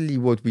literally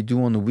what we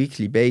do on a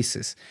weekly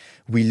basis.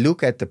 We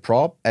look at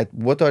at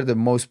what are the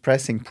most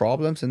pressing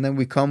problems, and then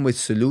we come with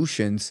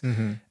solutions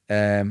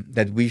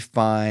that we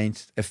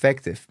find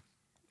effective.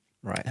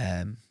 Right.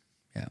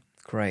 Yeah.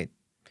 Great.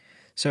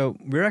 So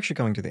we're actually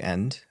coming to the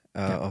end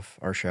of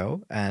our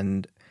show,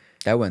 and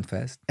That went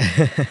fast.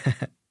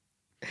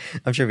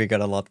 I'm sure we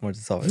got a lot more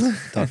to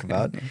talk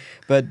about.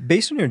 But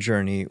based on your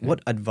journey,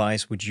 what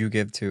advice would you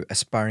give to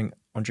aspiring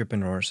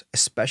entrepreneurs,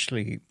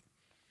 especially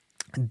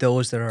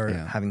those that are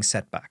having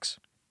setbacks?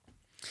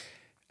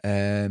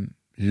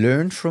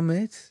 Learn from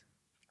it.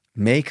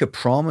 Make a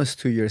promise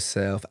to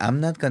yourself. I'm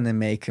not going to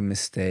make a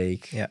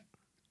mistake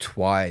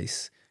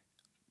twice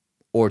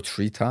or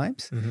 3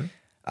 times.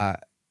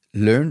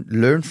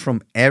 Learn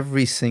from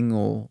every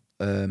single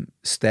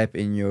step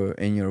in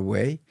your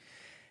way,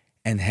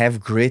 and have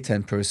grit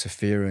and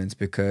perseverance,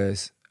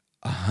 because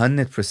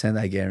 100%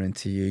 I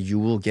guarantee you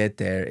will get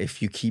there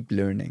if you keep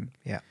learning.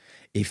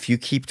 If you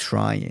keep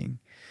trying,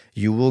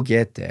 you will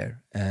get there.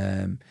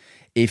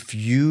 If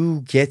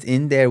you get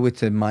in there with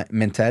the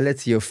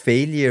mentality of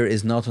failure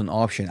is not an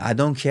option. I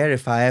don't care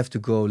if I have to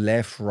go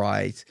left,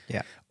 right,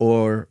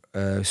 or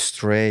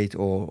straight,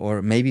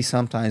 or maybe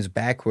sometimes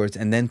backwards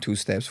and then 2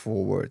 steps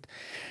forward.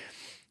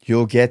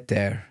 You'll get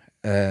there.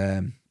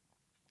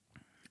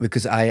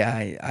 Because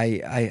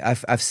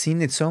I've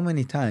seen it so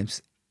many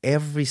times.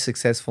 Every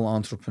successful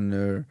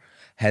entrepreneur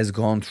has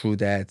gone through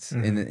that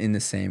in the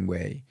same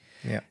way.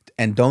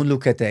 And don't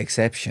look at the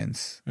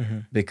exceptions,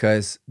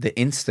 because the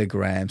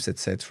Instagrams,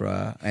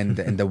 etc., and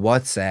the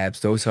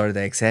WhatsApps, those are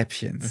the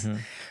exceptions.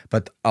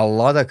 But a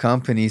lot of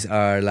companies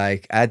are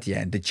like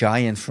Adyen, the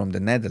giant from the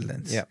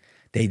Netherlands.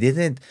 They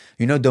didn't,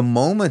 the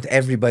moment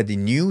everybody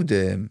knew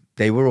them,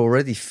 they were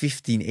already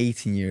 15,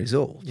 18 years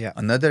old.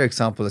 Another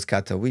example is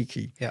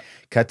Katawiki.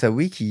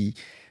 Katawiki,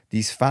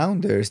 these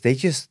founders, they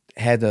just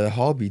had a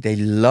hobby. They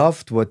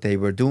loved what they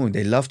were doing.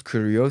 They loved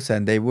Curiosa,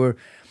 and they were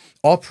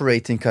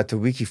operating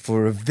Katawiki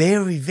for a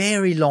very,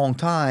 very long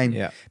time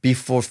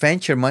before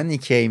venture money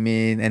came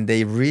in and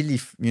they really,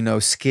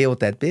 scaled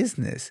that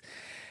business.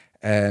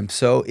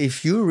 So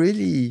if you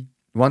really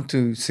want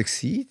to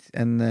succeed,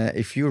 and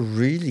if you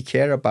really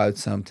care about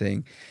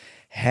something,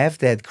 have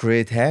that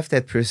grit, have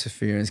that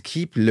perseverance,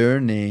 keep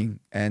learning,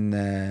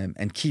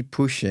 and keep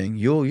pushing.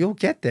 You'll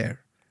get there.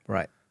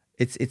 Right.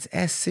 It's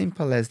as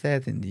simple as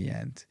that in the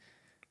end.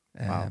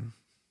 Wow.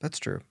 That's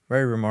true.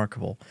 Very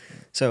remarkable.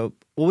 So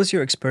what was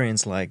your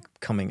experience like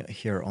coming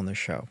here on the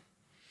show?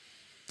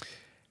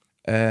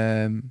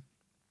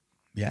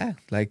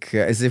 Like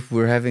as if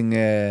we're having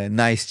a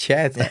nice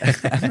chat,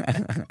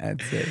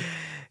 I'd say.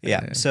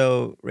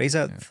 So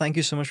Reza, thank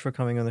you so much for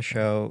coming on the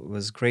show. It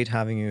was great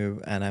having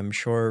you, and I'm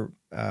sure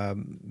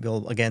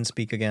we'll again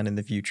speak again in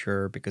the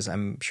future, because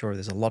I'm sure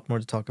there's a lot more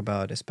to talk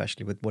about,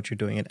 especially with what you're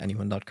doing at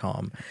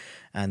anyone.com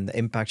and the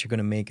impact you're going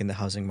to make in the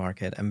housing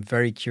market. I'm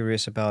very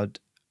curious about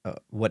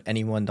what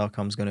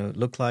anyone.com is going to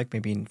look like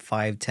maybe in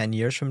 5-10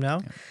 years from now.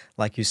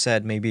 Like you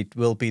said, maybe it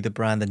will be the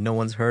brand that no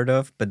one's heard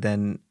of, but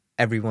then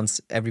everyone's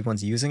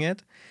using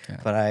it.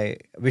 But I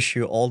wish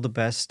you all the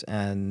best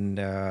and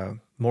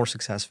more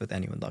success with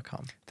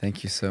anyone.com.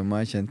 Thank you so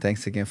much, and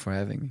thanks again for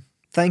having me.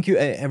 Thank you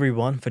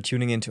everyone for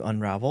tuning in to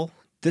Unravel.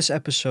 This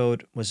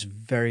episode was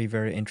very,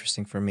 very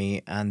interesting for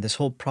me, and this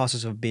whole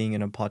process of being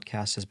in a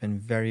podcast has been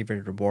very,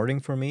 very rewarding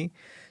for me.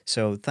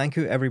 So thank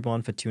you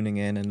everyone for tuning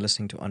in and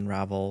listening to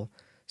Unravel.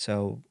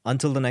 So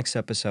until the next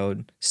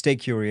episode, stay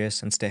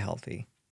curious and stay healthy.